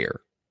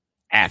everywhere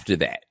after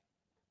that.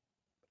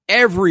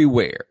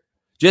 Everywhere.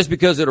 Just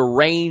because it'll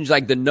range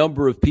like the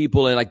number of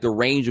people and like the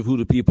range of who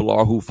the people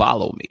are who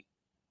follow me.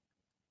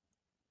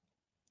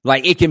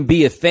 Like it can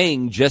be a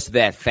thing just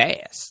that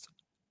fast.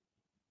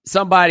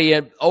 Somebody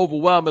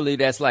overwhelmingly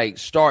that's like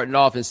starting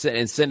off and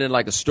sending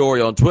like a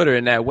story on Twitter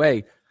in that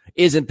way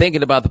isn't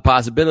thinking about the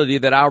possibility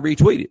that I'll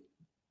retweet it.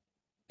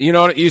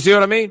 You see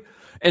what I mean?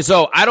 And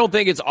so I don't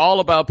think it's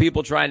all about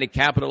people trying to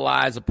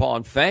capitalize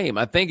upon fame.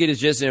 I think it is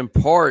just in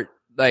part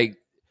like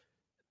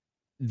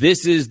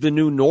this is the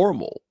new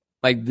normal.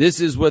 Like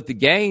this is what the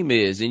game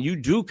is. And you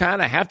do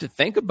kind of have to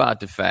think about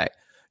the fact,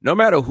 no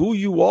matter who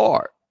you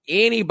are,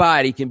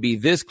 anybody can be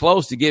this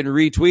close to getting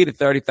retweeted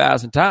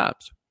 30,000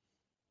 times.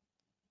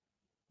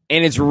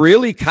 And it's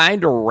really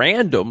kind of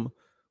random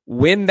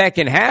when that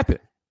can happen.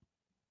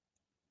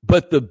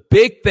 But the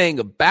big thing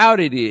about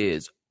it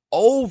is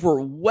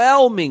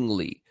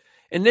overwhelmingly,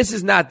 and this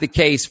is not the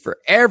case for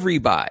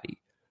everybody,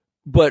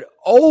 but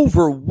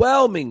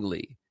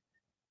overwhelmingly,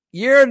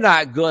 you're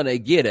not going to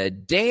get a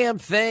damn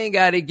thing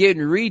out of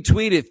getting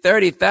retweeted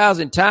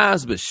 30,000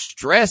 times but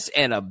stress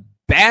and a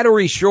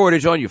battery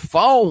shortage on your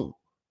phone.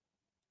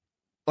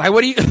 Like,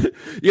 what do you,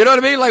 you know what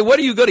I mean? Like, what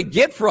are you going to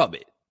get from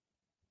it?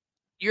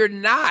 You're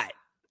not.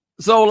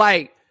 So,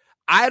 like,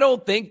 I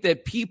don't think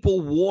that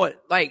people want,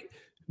 like,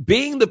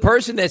 being the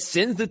person that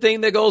sends the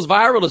thing that goes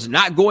viral is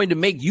not going to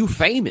make you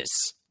famous.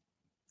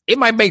 It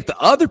might make the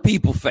other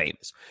people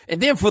famous.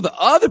 And then for the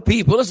other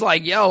people, it's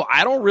like, yo,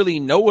 I don't really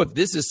know if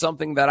this is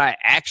something that I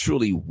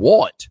actually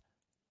want.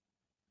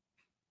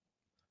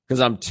 Because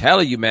I'm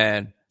telling you,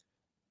 man,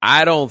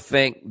 I don't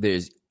think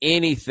there's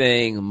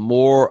anything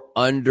more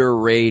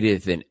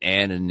underrated than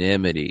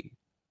anonymity.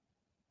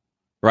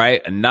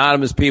 Right?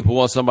 Anonymous people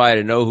want somebody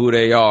to know who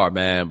they are,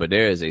 man, but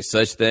there is a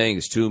such thing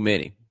as too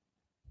many.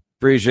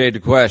 Appreciate the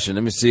question.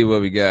 Let me see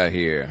what we got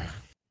here.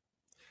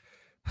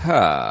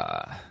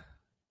 Yeah,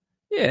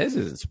 this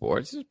isn't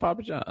sports. This is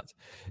Papa John's.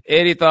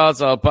 Any thoughts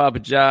on Papa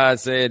John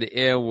saying the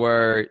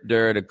N-word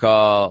during the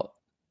call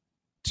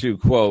to,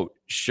 quote,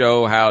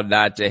 show how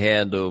not to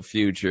handle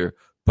future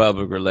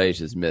public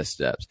relations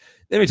missteps?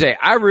 Let me tell you,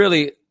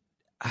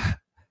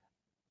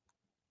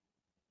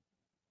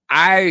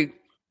 I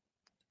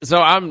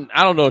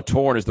don't know if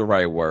torn is the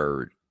right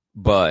word,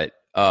 but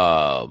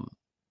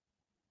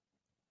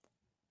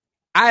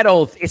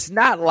it's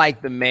not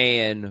like the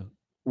man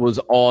was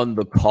on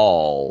the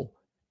call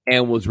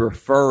and was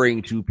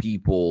referring to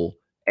people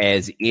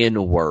as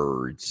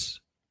N-words,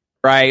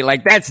 right?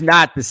 Like, that's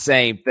not the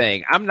same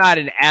thing. I'm not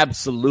an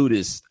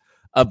absolutist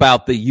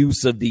about the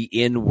use of the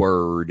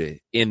N-word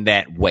in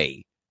that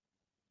way.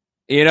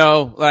 You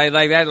know,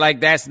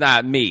 like that's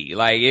not me.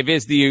 Like, if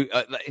it's the,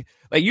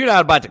 like, you're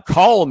not about to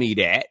call me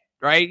that,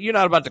 right? You're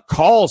not about to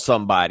call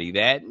somebody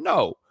that.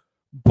 No.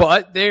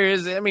 But there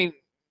is, I mean,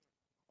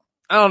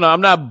 I don't know.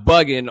 I'm not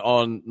bugging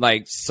on,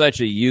 like,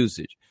 such a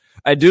usage.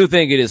 I do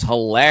think it is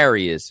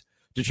hilarious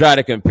to try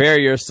to compare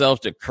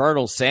yourself to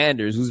Colonel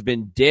Sanders, who's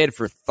been dead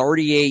for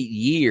 38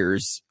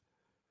 years,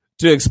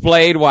 to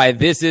explain why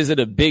this isn't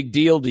a big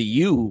deal to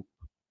you.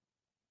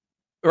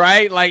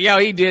 Right? Like, yo,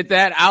 he did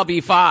that. I'll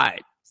be fine.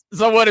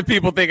 So what do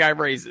people think I'm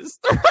racist?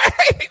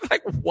 Right?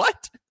 Like,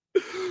 what?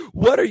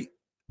 What are you,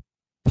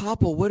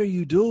 Papa, what are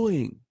you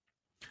doing?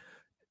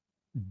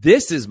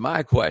 This is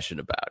my question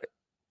about it.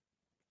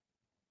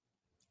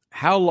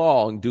 How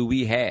long do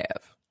we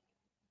have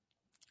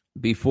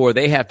before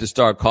they have to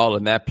start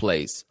calling that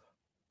place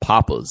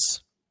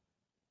Papa's?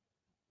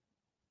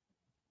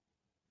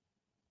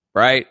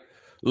 Right?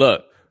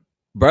 Look,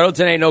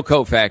 Burlington ain't no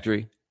Coke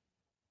factory.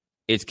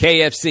 It's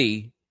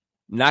KFC,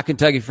 not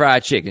Kentucky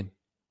Fried Chicken.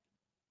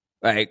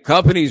 Right?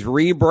 Companies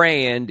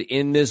rebrand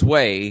in this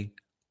way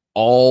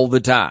all the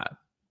time.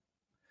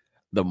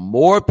 The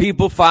more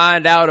people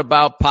find out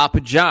about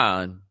Papa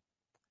John,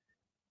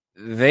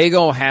 they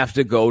gonna have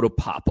to go to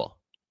Papa.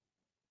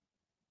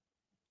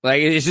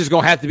 Like, it's just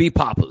gonna have to be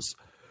Papa's,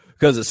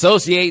 because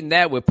associating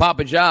that with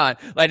Papa John,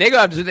 like,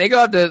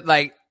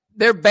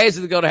 they're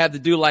basically gonna have to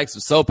do like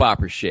some soap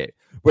opera shit,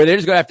 where they're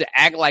just gonna have to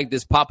act like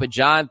this Papa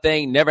John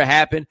thing never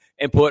happened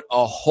and put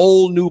a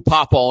whole new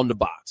Papa on the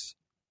box,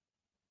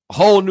 a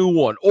whole new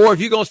one. Or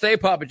if you're gonna stay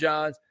Papa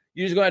John's,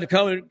 you just got to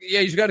come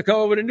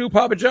up with a new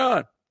Papa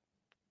John.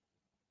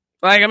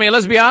 Like, I mean,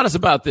 let's be honest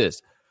about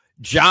this.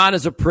 John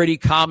is a pretty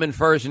common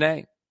first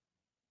name.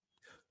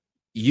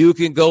 You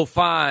can go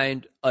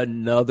find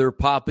another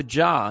Papa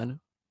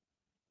John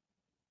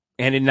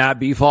and it not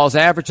be false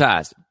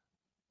advertising.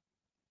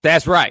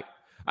 That's right.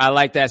 I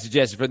like that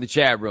suggestion from the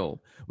chat room.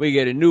 We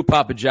get a new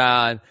Papa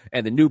John,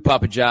 and the new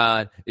Papa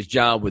John is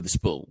John with a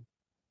spoon.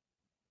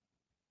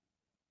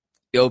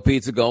 Yo,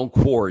 Pizza gonna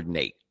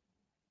coordinate.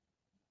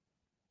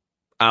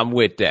 I'm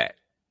with that.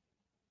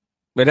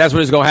 But that's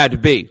what it's gonna have to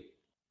be.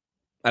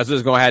 That's what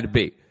it's gonna have to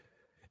be.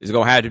 It's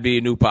gonna have to be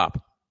a new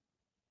Papa.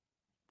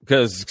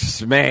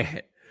 Because,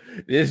 man,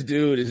 this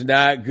dude is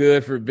not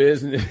good for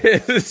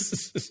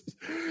business.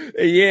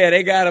 Yeah,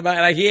 they got him out.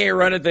 Like, he ain't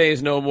running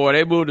things no more.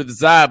 They moved to the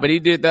side, but he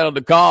did that on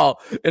the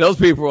call. And those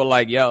people were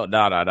like, yo,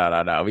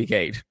 no. We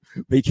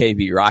can't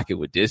be rocking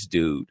with this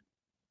dude.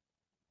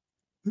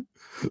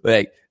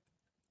 Like,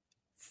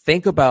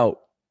 think about,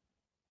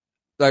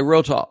 like,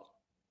 real talk.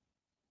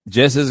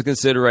 Just as a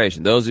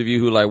consideration, those of you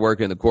who like work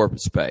in the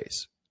corporate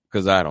space,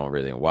 because I don't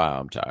really, wow,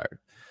 I'm tired.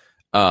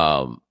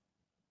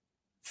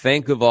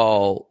 Think of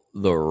all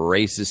the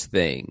racist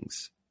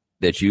things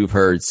that you've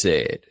heard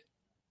said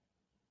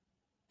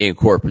in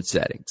corporate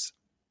settings,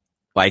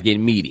 like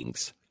in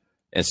meetings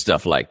and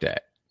stuff like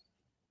that.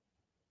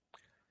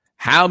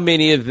 How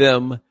many of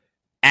them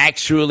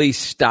actually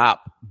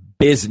stop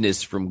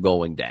business from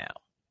going down?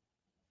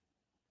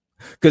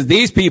 Because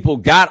these people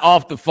got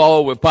off the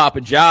phone with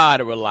Papa John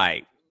and were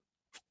like,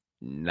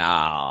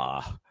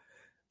 nah,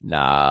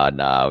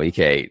 we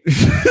can't.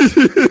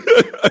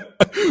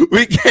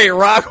 We can't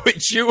rock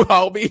with you,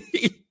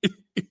 homie.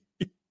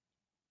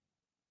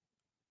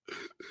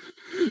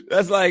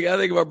 That's like, I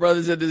think my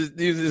brother said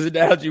this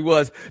analogy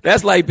was,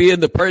 that's like being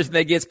the person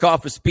that gets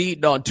caught for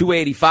speeding on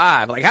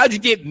 285. Like, how'd you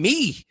get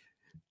me?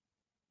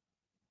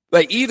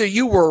 Like, either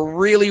you were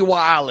really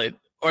wilding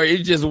or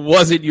it just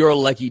wasn't your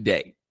lucky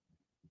day.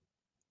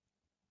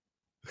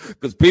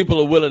 Because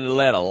people are willing to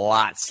let a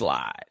lot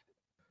slide.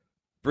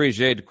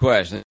 Appreciate the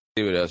question. Let's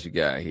see what else you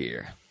got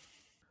here.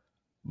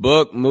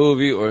 Book,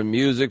 movie, or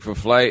music for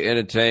flight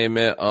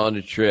entertainment on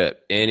the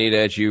trip. Any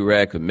that you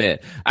recommend.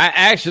 I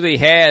actually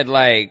had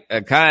like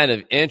a kind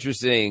of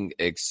interesting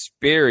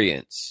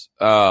experience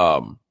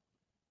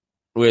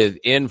with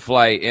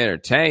in-flight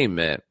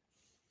entertainment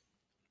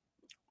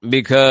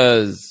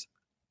because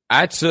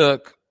I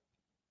took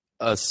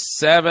a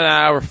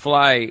 7-hour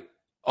flight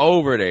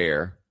over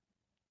there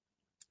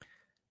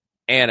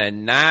and a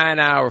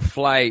 9-hour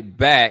flight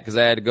back because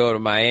I had to go to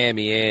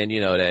Miami and,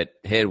 that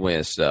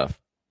headwind stuff.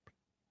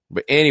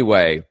 But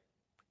anyway,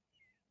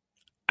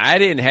 I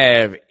didn't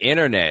have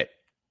internet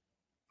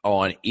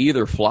on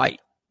either flight.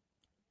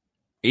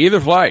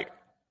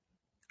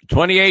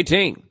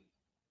 2018.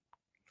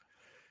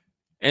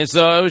 And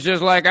so it was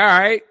just like, all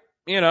right,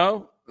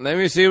 let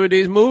me see what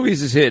these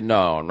movies is hitting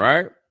on,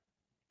 right?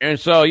 And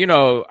so,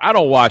 I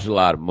don't watch a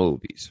lot of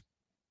movies.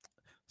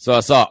 So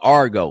I saw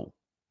Argo.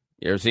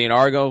 You ever seen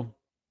Argo?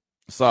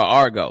 I saw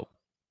Argo.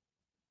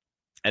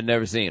 I'd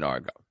never seen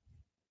Argo.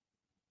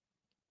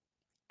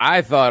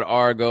 I thought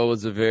Argo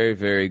was a very,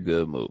 very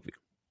good movie.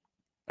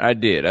 I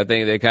did. I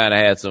think they kind of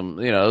had some,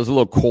 there was a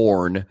little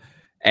corn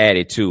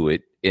added to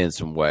it in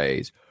some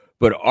ways.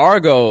 But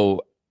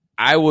Argo,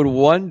 I would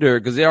wonder,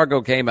 because the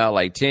Argo came out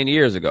like 10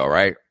 years ago,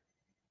 right?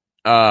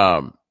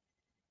 I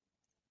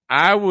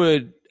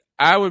would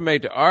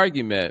make the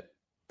argument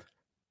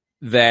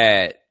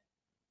that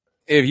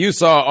if you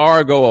saw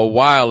Argo a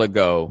while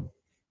ago,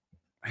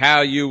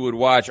 how you would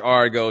watch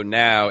Argo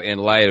now in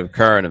light of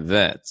current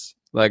events.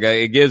 Like,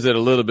 it gives it a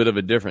little bit of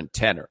a different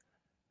tenor.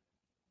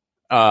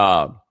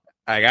 Like,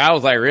 I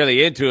was like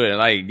really into it and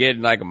like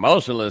getting like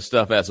emotional and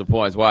stuff at some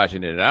points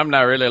watching it. And I'm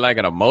not really like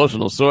an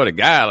emotional sort of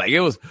guy. Like,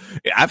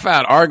 I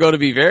found Argo to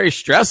be very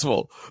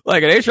stressful.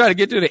 Like, they trying to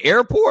get to the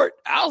airport.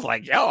 I was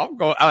like, I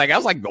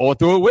was like going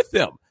through it with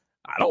them.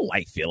 I don't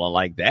like feeling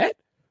like that.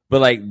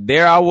 But like,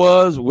 there I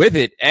was with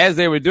it as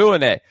they were doing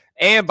that.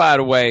 And by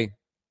the way,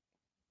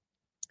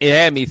 it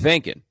had me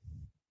thinking,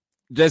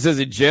 just as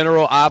a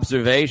general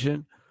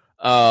observation,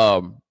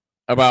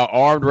 about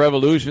armed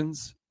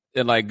revolutions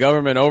and like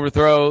government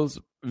overthrows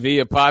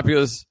via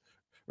populist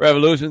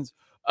revolutions.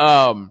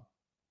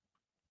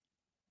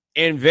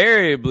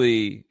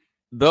 Invariably,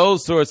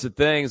 those sorts of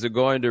things are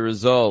going to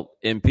result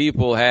in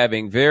people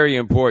having very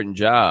important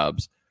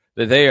jobs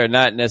that they are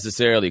not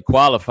necessarily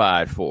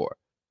qualified for.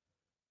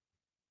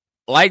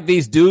 Like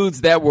these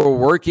dudes that were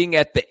working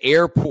at the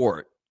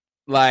airport,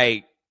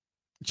 like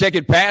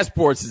checking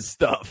passports and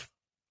stuff.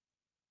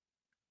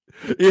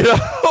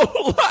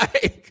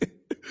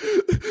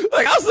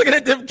 Like I was looking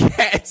at them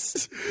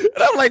cats and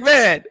I'm like,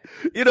 man,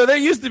 there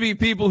used to be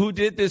people who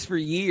did this for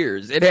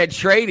years and had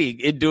training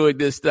in doing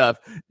this stuff.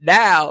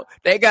 Now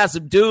they got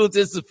some dudes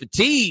in some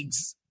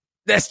fatigues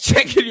that's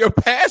checking your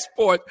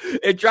passport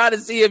and trying to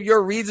see if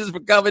your reasons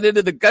for coming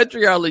into the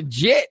country are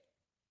legit.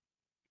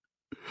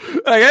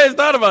 Like, I just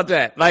thought about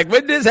that. Like,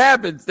 when this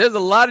happens, there's a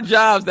lot of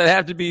jobs that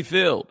have to be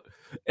filled.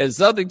 And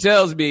something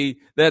tells me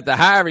that the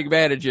hiring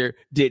manager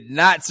did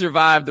not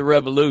survive the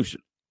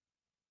revolution.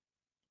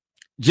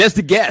 Just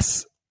a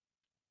guess.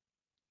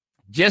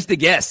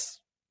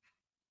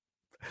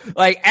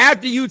 Like,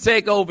 after you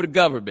take over the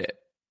government,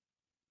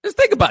 just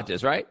think about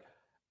this, right?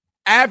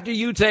 After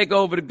you take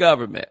over the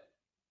government,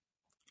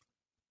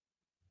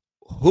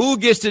 who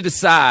gets to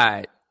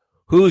decide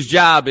whose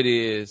job it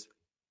is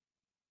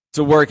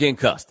to work in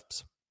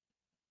customs?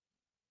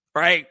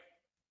 Right?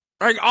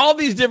 Like, all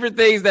these different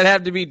things that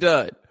have to be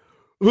done.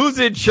 Who's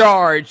in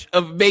charge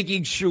of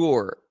making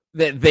sure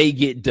that they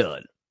get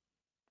done?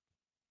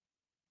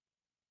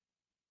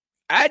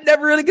 I'd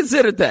never really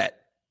considered that.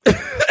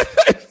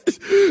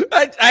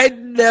 I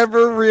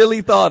never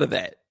really thought of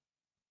that.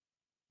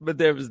 But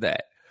there was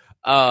that.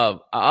 I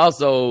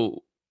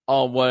also,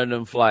 on one of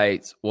them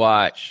flights,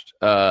 watched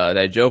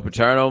that Joe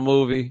Paterno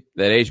movie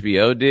that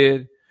HBO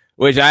did,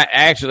 which I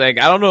actually, I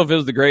don't know if it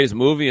was the greatest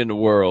movie in the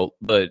world,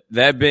 but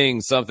that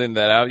being something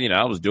that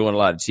I was doing a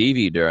lot of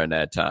TV during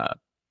that time,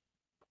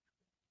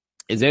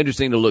 it's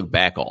interesting to look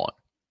back on.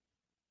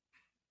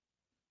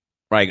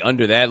 Like,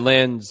 under that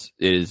lens,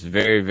 it is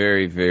very,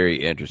 very,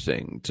 very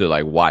interesting to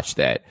like watch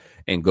that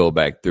and go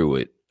back through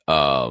it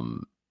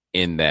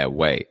in that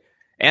way.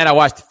 And I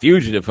watched The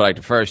Fugitive for like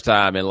the first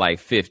time in like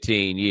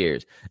 15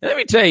 years. And let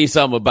me tell you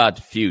something about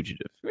The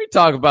Fugitive. Let me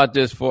talk about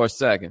this for a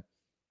second.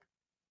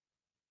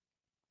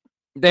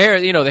 The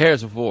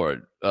Harrison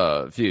Ford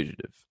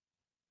Fugitive.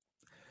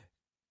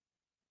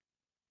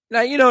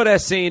 Now,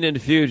 that scene in The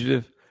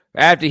Fugitive,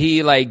 after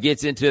he like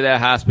gets into that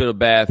hospital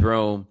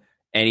bathroom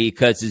and he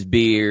cuts his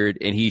beard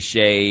and he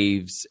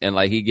shaves and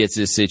like he gets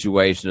his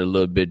situation a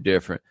little bit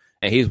different.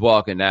 And he's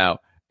walking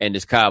out and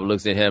this cop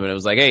looks at him and it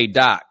was like, hey,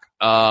 Doc,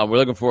 We're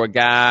looking for a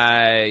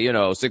guy,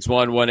 6'1",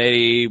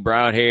 180,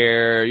 brown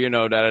hair,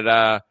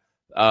 got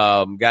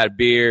a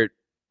beard,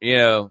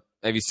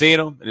 have you seen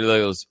him? And he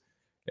goes,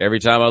 every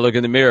time I look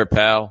in the mirror,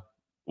 pal.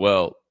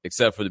 Well,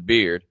 except for the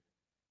beard.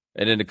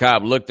 And then the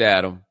cop looked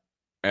at him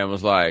and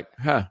was like,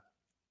 huh.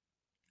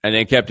 And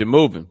then kept it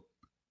moving.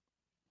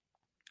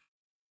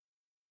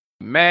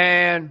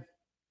 Man,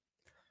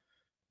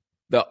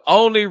 the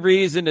only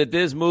reason that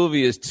this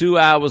movie is 2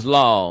 hours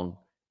long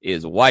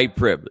is white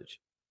privilege.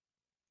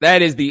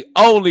 That is the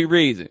only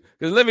reason.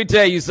 Because let me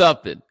tell you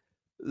something.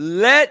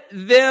 Let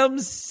them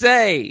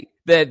say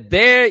that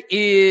there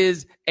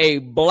is a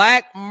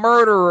black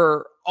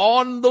murderer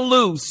on the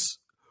loose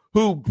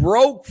who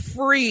broke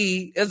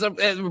free,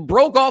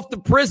 broke off the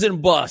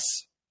prison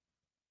bus.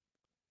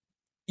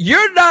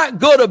 You're not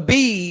going to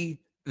be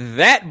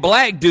that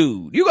black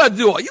dude. You got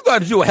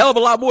to do a hell of a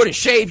lot more than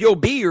shave your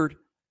beard.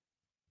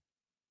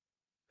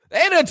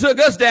 They done took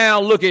us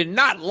down looking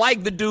not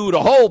like the dude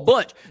a whole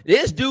bunch.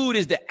 This dude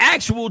is the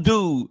actual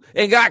dude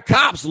and got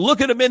cops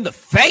looking him in the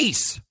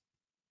face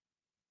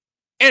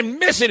and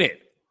missing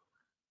it.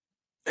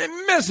 That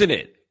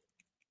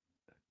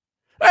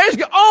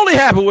can only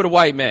happen with a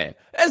white man.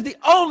 That's the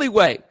only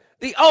way.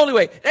 The only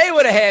way. They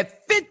would have had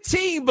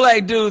 15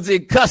 black dudes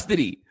in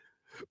custody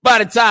by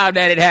the time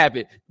that it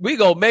happened. We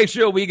gonna make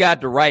sure we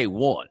got the right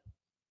one.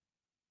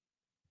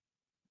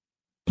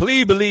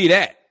 Please believe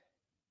that.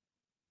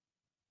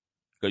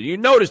 Because you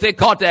notice they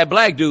caught that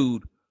black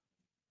dude.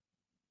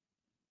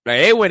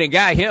 Like, they went and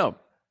got him.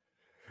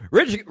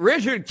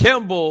 Richard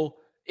Kimball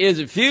is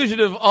a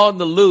fugitive on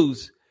the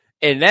loose,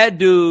 and that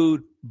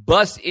dude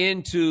busts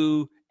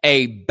into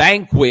a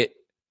banquet,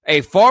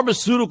 a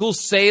pharmaceutical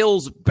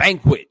sales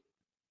banquet,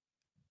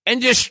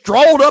 and just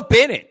strolled up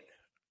in it.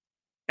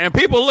 And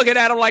people looking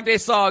at him like they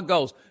saw a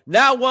ghost.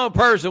 Not one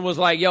person was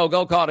like, yo,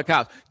 go call the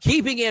cops.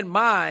 Keeping in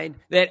mind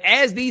that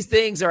as these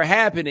things are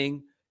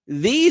happening,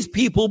 these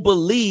people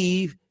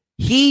believe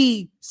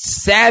he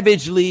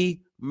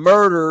savagely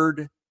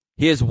murdered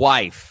his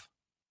wife.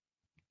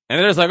 And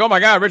they're just like, oh my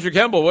God, Richard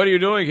Kimball, what are you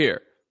doing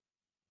here?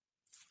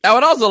 I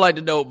would also like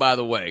to note, by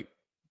the way,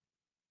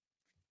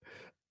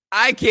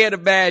 I can't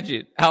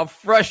imagine how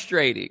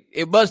frustrating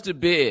it must have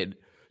been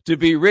to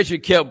be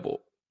Richard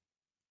Kimball.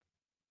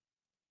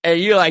 And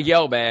you're like,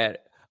 yo, man,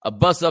 I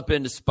bust up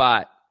in the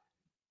spot.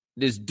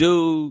 This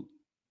dude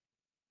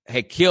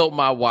had killed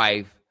my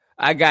wife.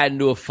 I got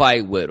into a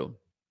fight with him.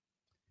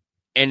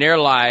 And they're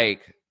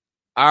like,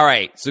 all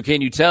right, so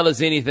can you tell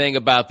us anything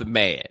about the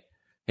man?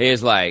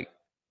 He's like,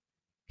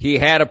 he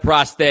had a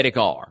prosthetic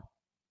arm.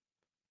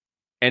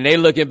 And they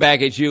looking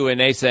back at you and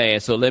they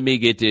saying, so let me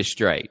get this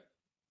straight.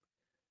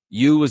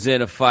 You was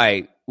in a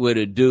fight with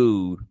a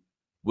dude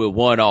with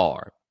one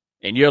arm.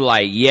 And you're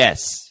like,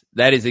 yes,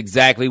 that is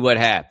exactly what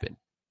happened.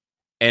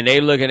 And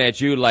they looking at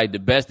you like the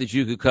best that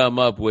you could come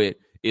up with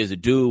is a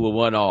dude with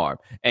one arm.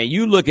 And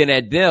you looking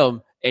at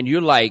them and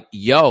you're like,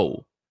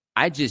 yo,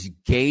 I just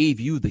gave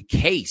you the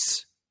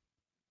case.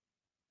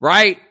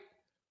 Right?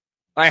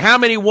 Like, how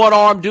many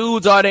one-armed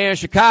dudes are there in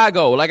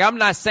Chicago? Like, I'm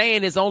not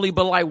saying it's only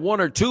but like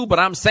one or two, but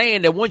I'm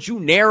saying that once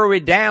you narrow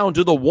it down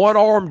to the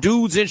one-armed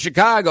dudes in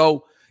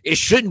Chicago, it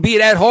shouldn't be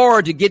that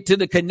hard to get to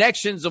the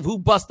connections of who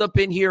bust up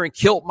in here and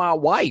killed my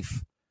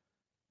wife.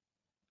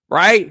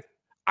 Right?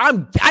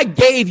 I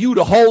gave you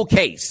the whole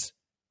case.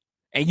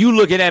 And you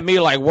looking at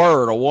me like,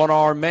 word, a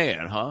one-armed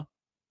man, huh?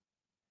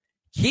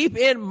 Keep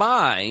in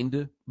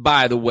mind,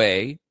 by the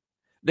way,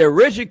 that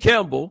Richard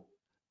Kimball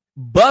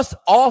busts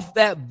off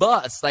that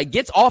bus, like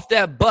gets off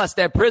that bus,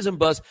 that prison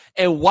bus,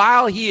 and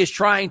while he is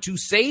trying to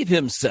save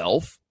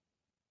himself,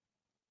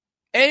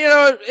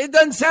 and it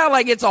doesn't sound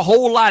like it's a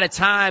whole lot of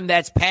time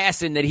that's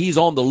passing that he's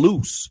on the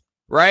loose,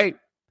 right?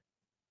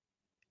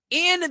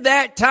 In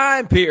that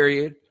time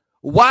period,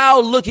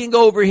 while looking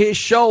over his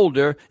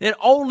shoulder, and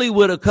only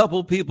with a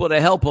couple people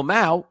to help him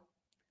out,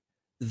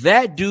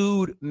 that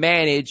dude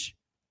managed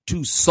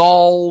to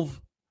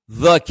solve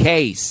the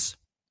case.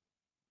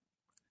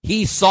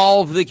 He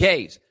solved the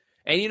case.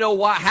 And you know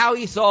why? How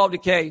he solved the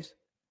case?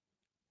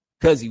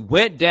 Because he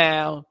went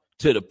down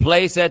to the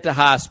place at the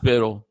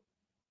hospital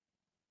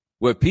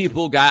where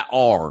people got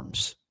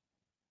arms.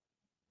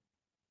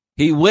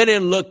 He went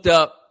and looked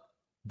up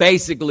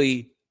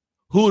basically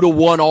who the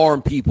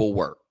one-armed people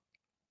were.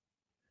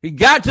 He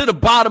got to the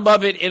bottom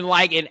of it in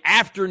like an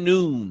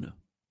afternoon.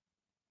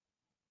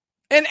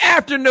 An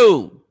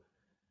afternoon.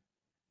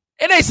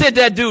 And they sent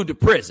that dude to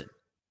prison.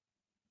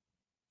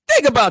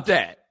 Think about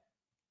that.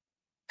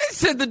 They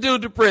sent the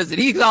dude to prison.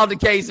 He solved the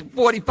case in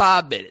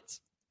 45 minutes.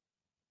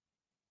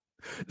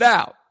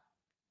 Now,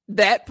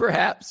 that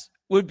perhaps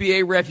would be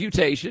a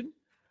refutation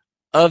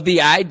of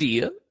the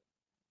idea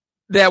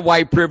that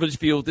white privilege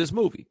fueled this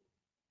movie.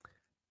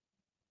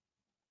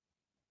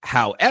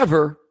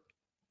 However,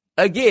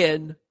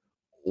 again,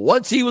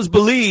 once he was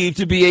believed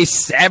to be a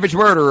savage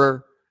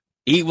murderer,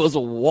 he was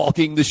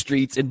walking the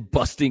streets and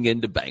busting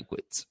into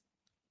banquets.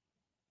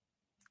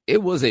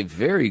 It was a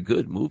very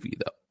good movie,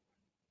 though.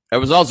 There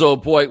was also a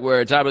point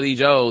where Tommy Lee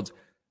Jones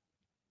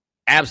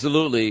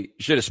absolutely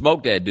should have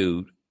smoked that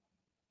dude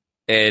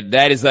And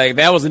that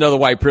was another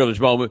white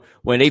privilege moment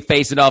when they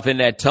facing off in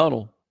that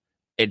tunnel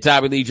and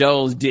Tommy Lee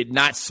Jones did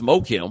not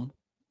smoke him.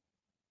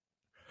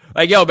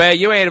 Like, yo, man,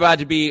 you ain't about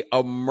to be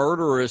a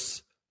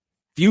murderous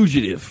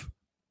fugitive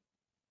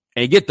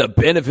and get the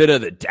benefit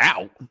of the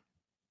doubt.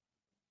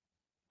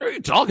 What are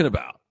you talking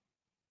about?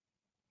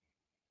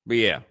 But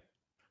yeah,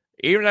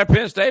 even that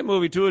Penn State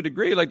movie to a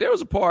degree, like there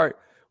was a part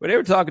where they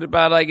were talking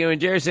about like when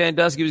Jerry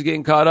Sandusky was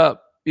getting caught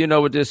up,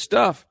 with this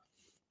stuff.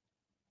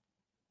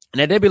 And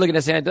then they'd be looking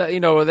at Sandusky,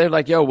 they're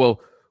like, yo, well,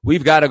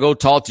 we've got to go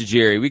talk to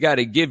Jerry. We got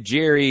to give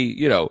Jerry,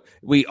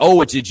 we owe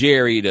it to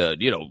Jerry to,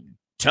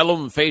 tell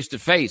him face to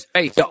face.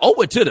 Hey, you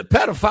owe it to the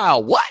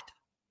pedophile. What?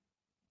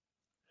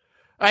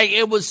 Like,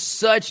 it was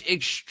such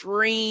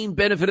extreme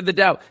benefit of the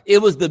doubt.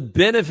 It was the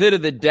benefit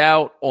of the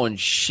doubt on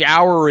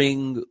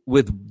showering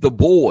with the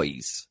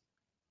boys.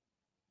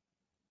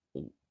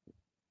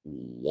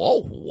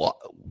 Whoa, what?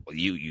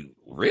 You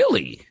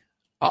really?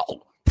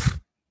 Oh,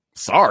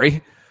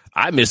 sorry.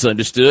 I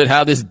misunderstood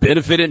how this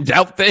benefit and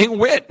doubt thing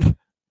went.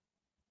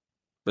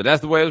 But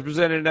that's the way it was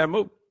presented in that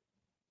movie.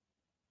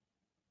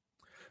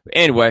 But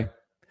anyway,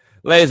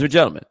 ladies and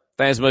gentlemen,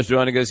 thanks so much for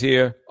joining us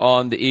here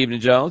on the Evening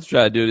Jones.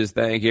 Try to do this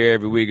thing here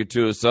every week or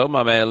two or so.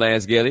 My man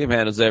Lance Gilliam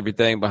handles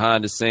everything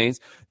behind the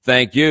scenes.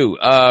 Thank you.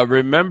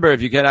 Remember,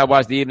 if you cannot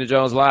watch the Evening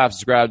Jones live,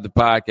 subscribe to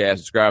the podcast,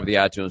 subscribe to the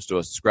iTunes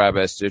Store, subscribe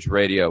at Stitch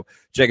Radio.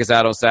 Check us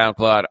out on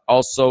SoundCloud,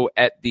 also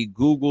at the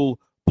Google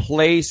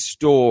Play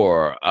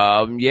Store.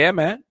 Yeah,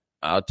 man.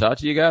 I'll talk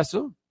to you guys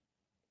soon.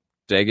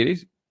 Take it easy.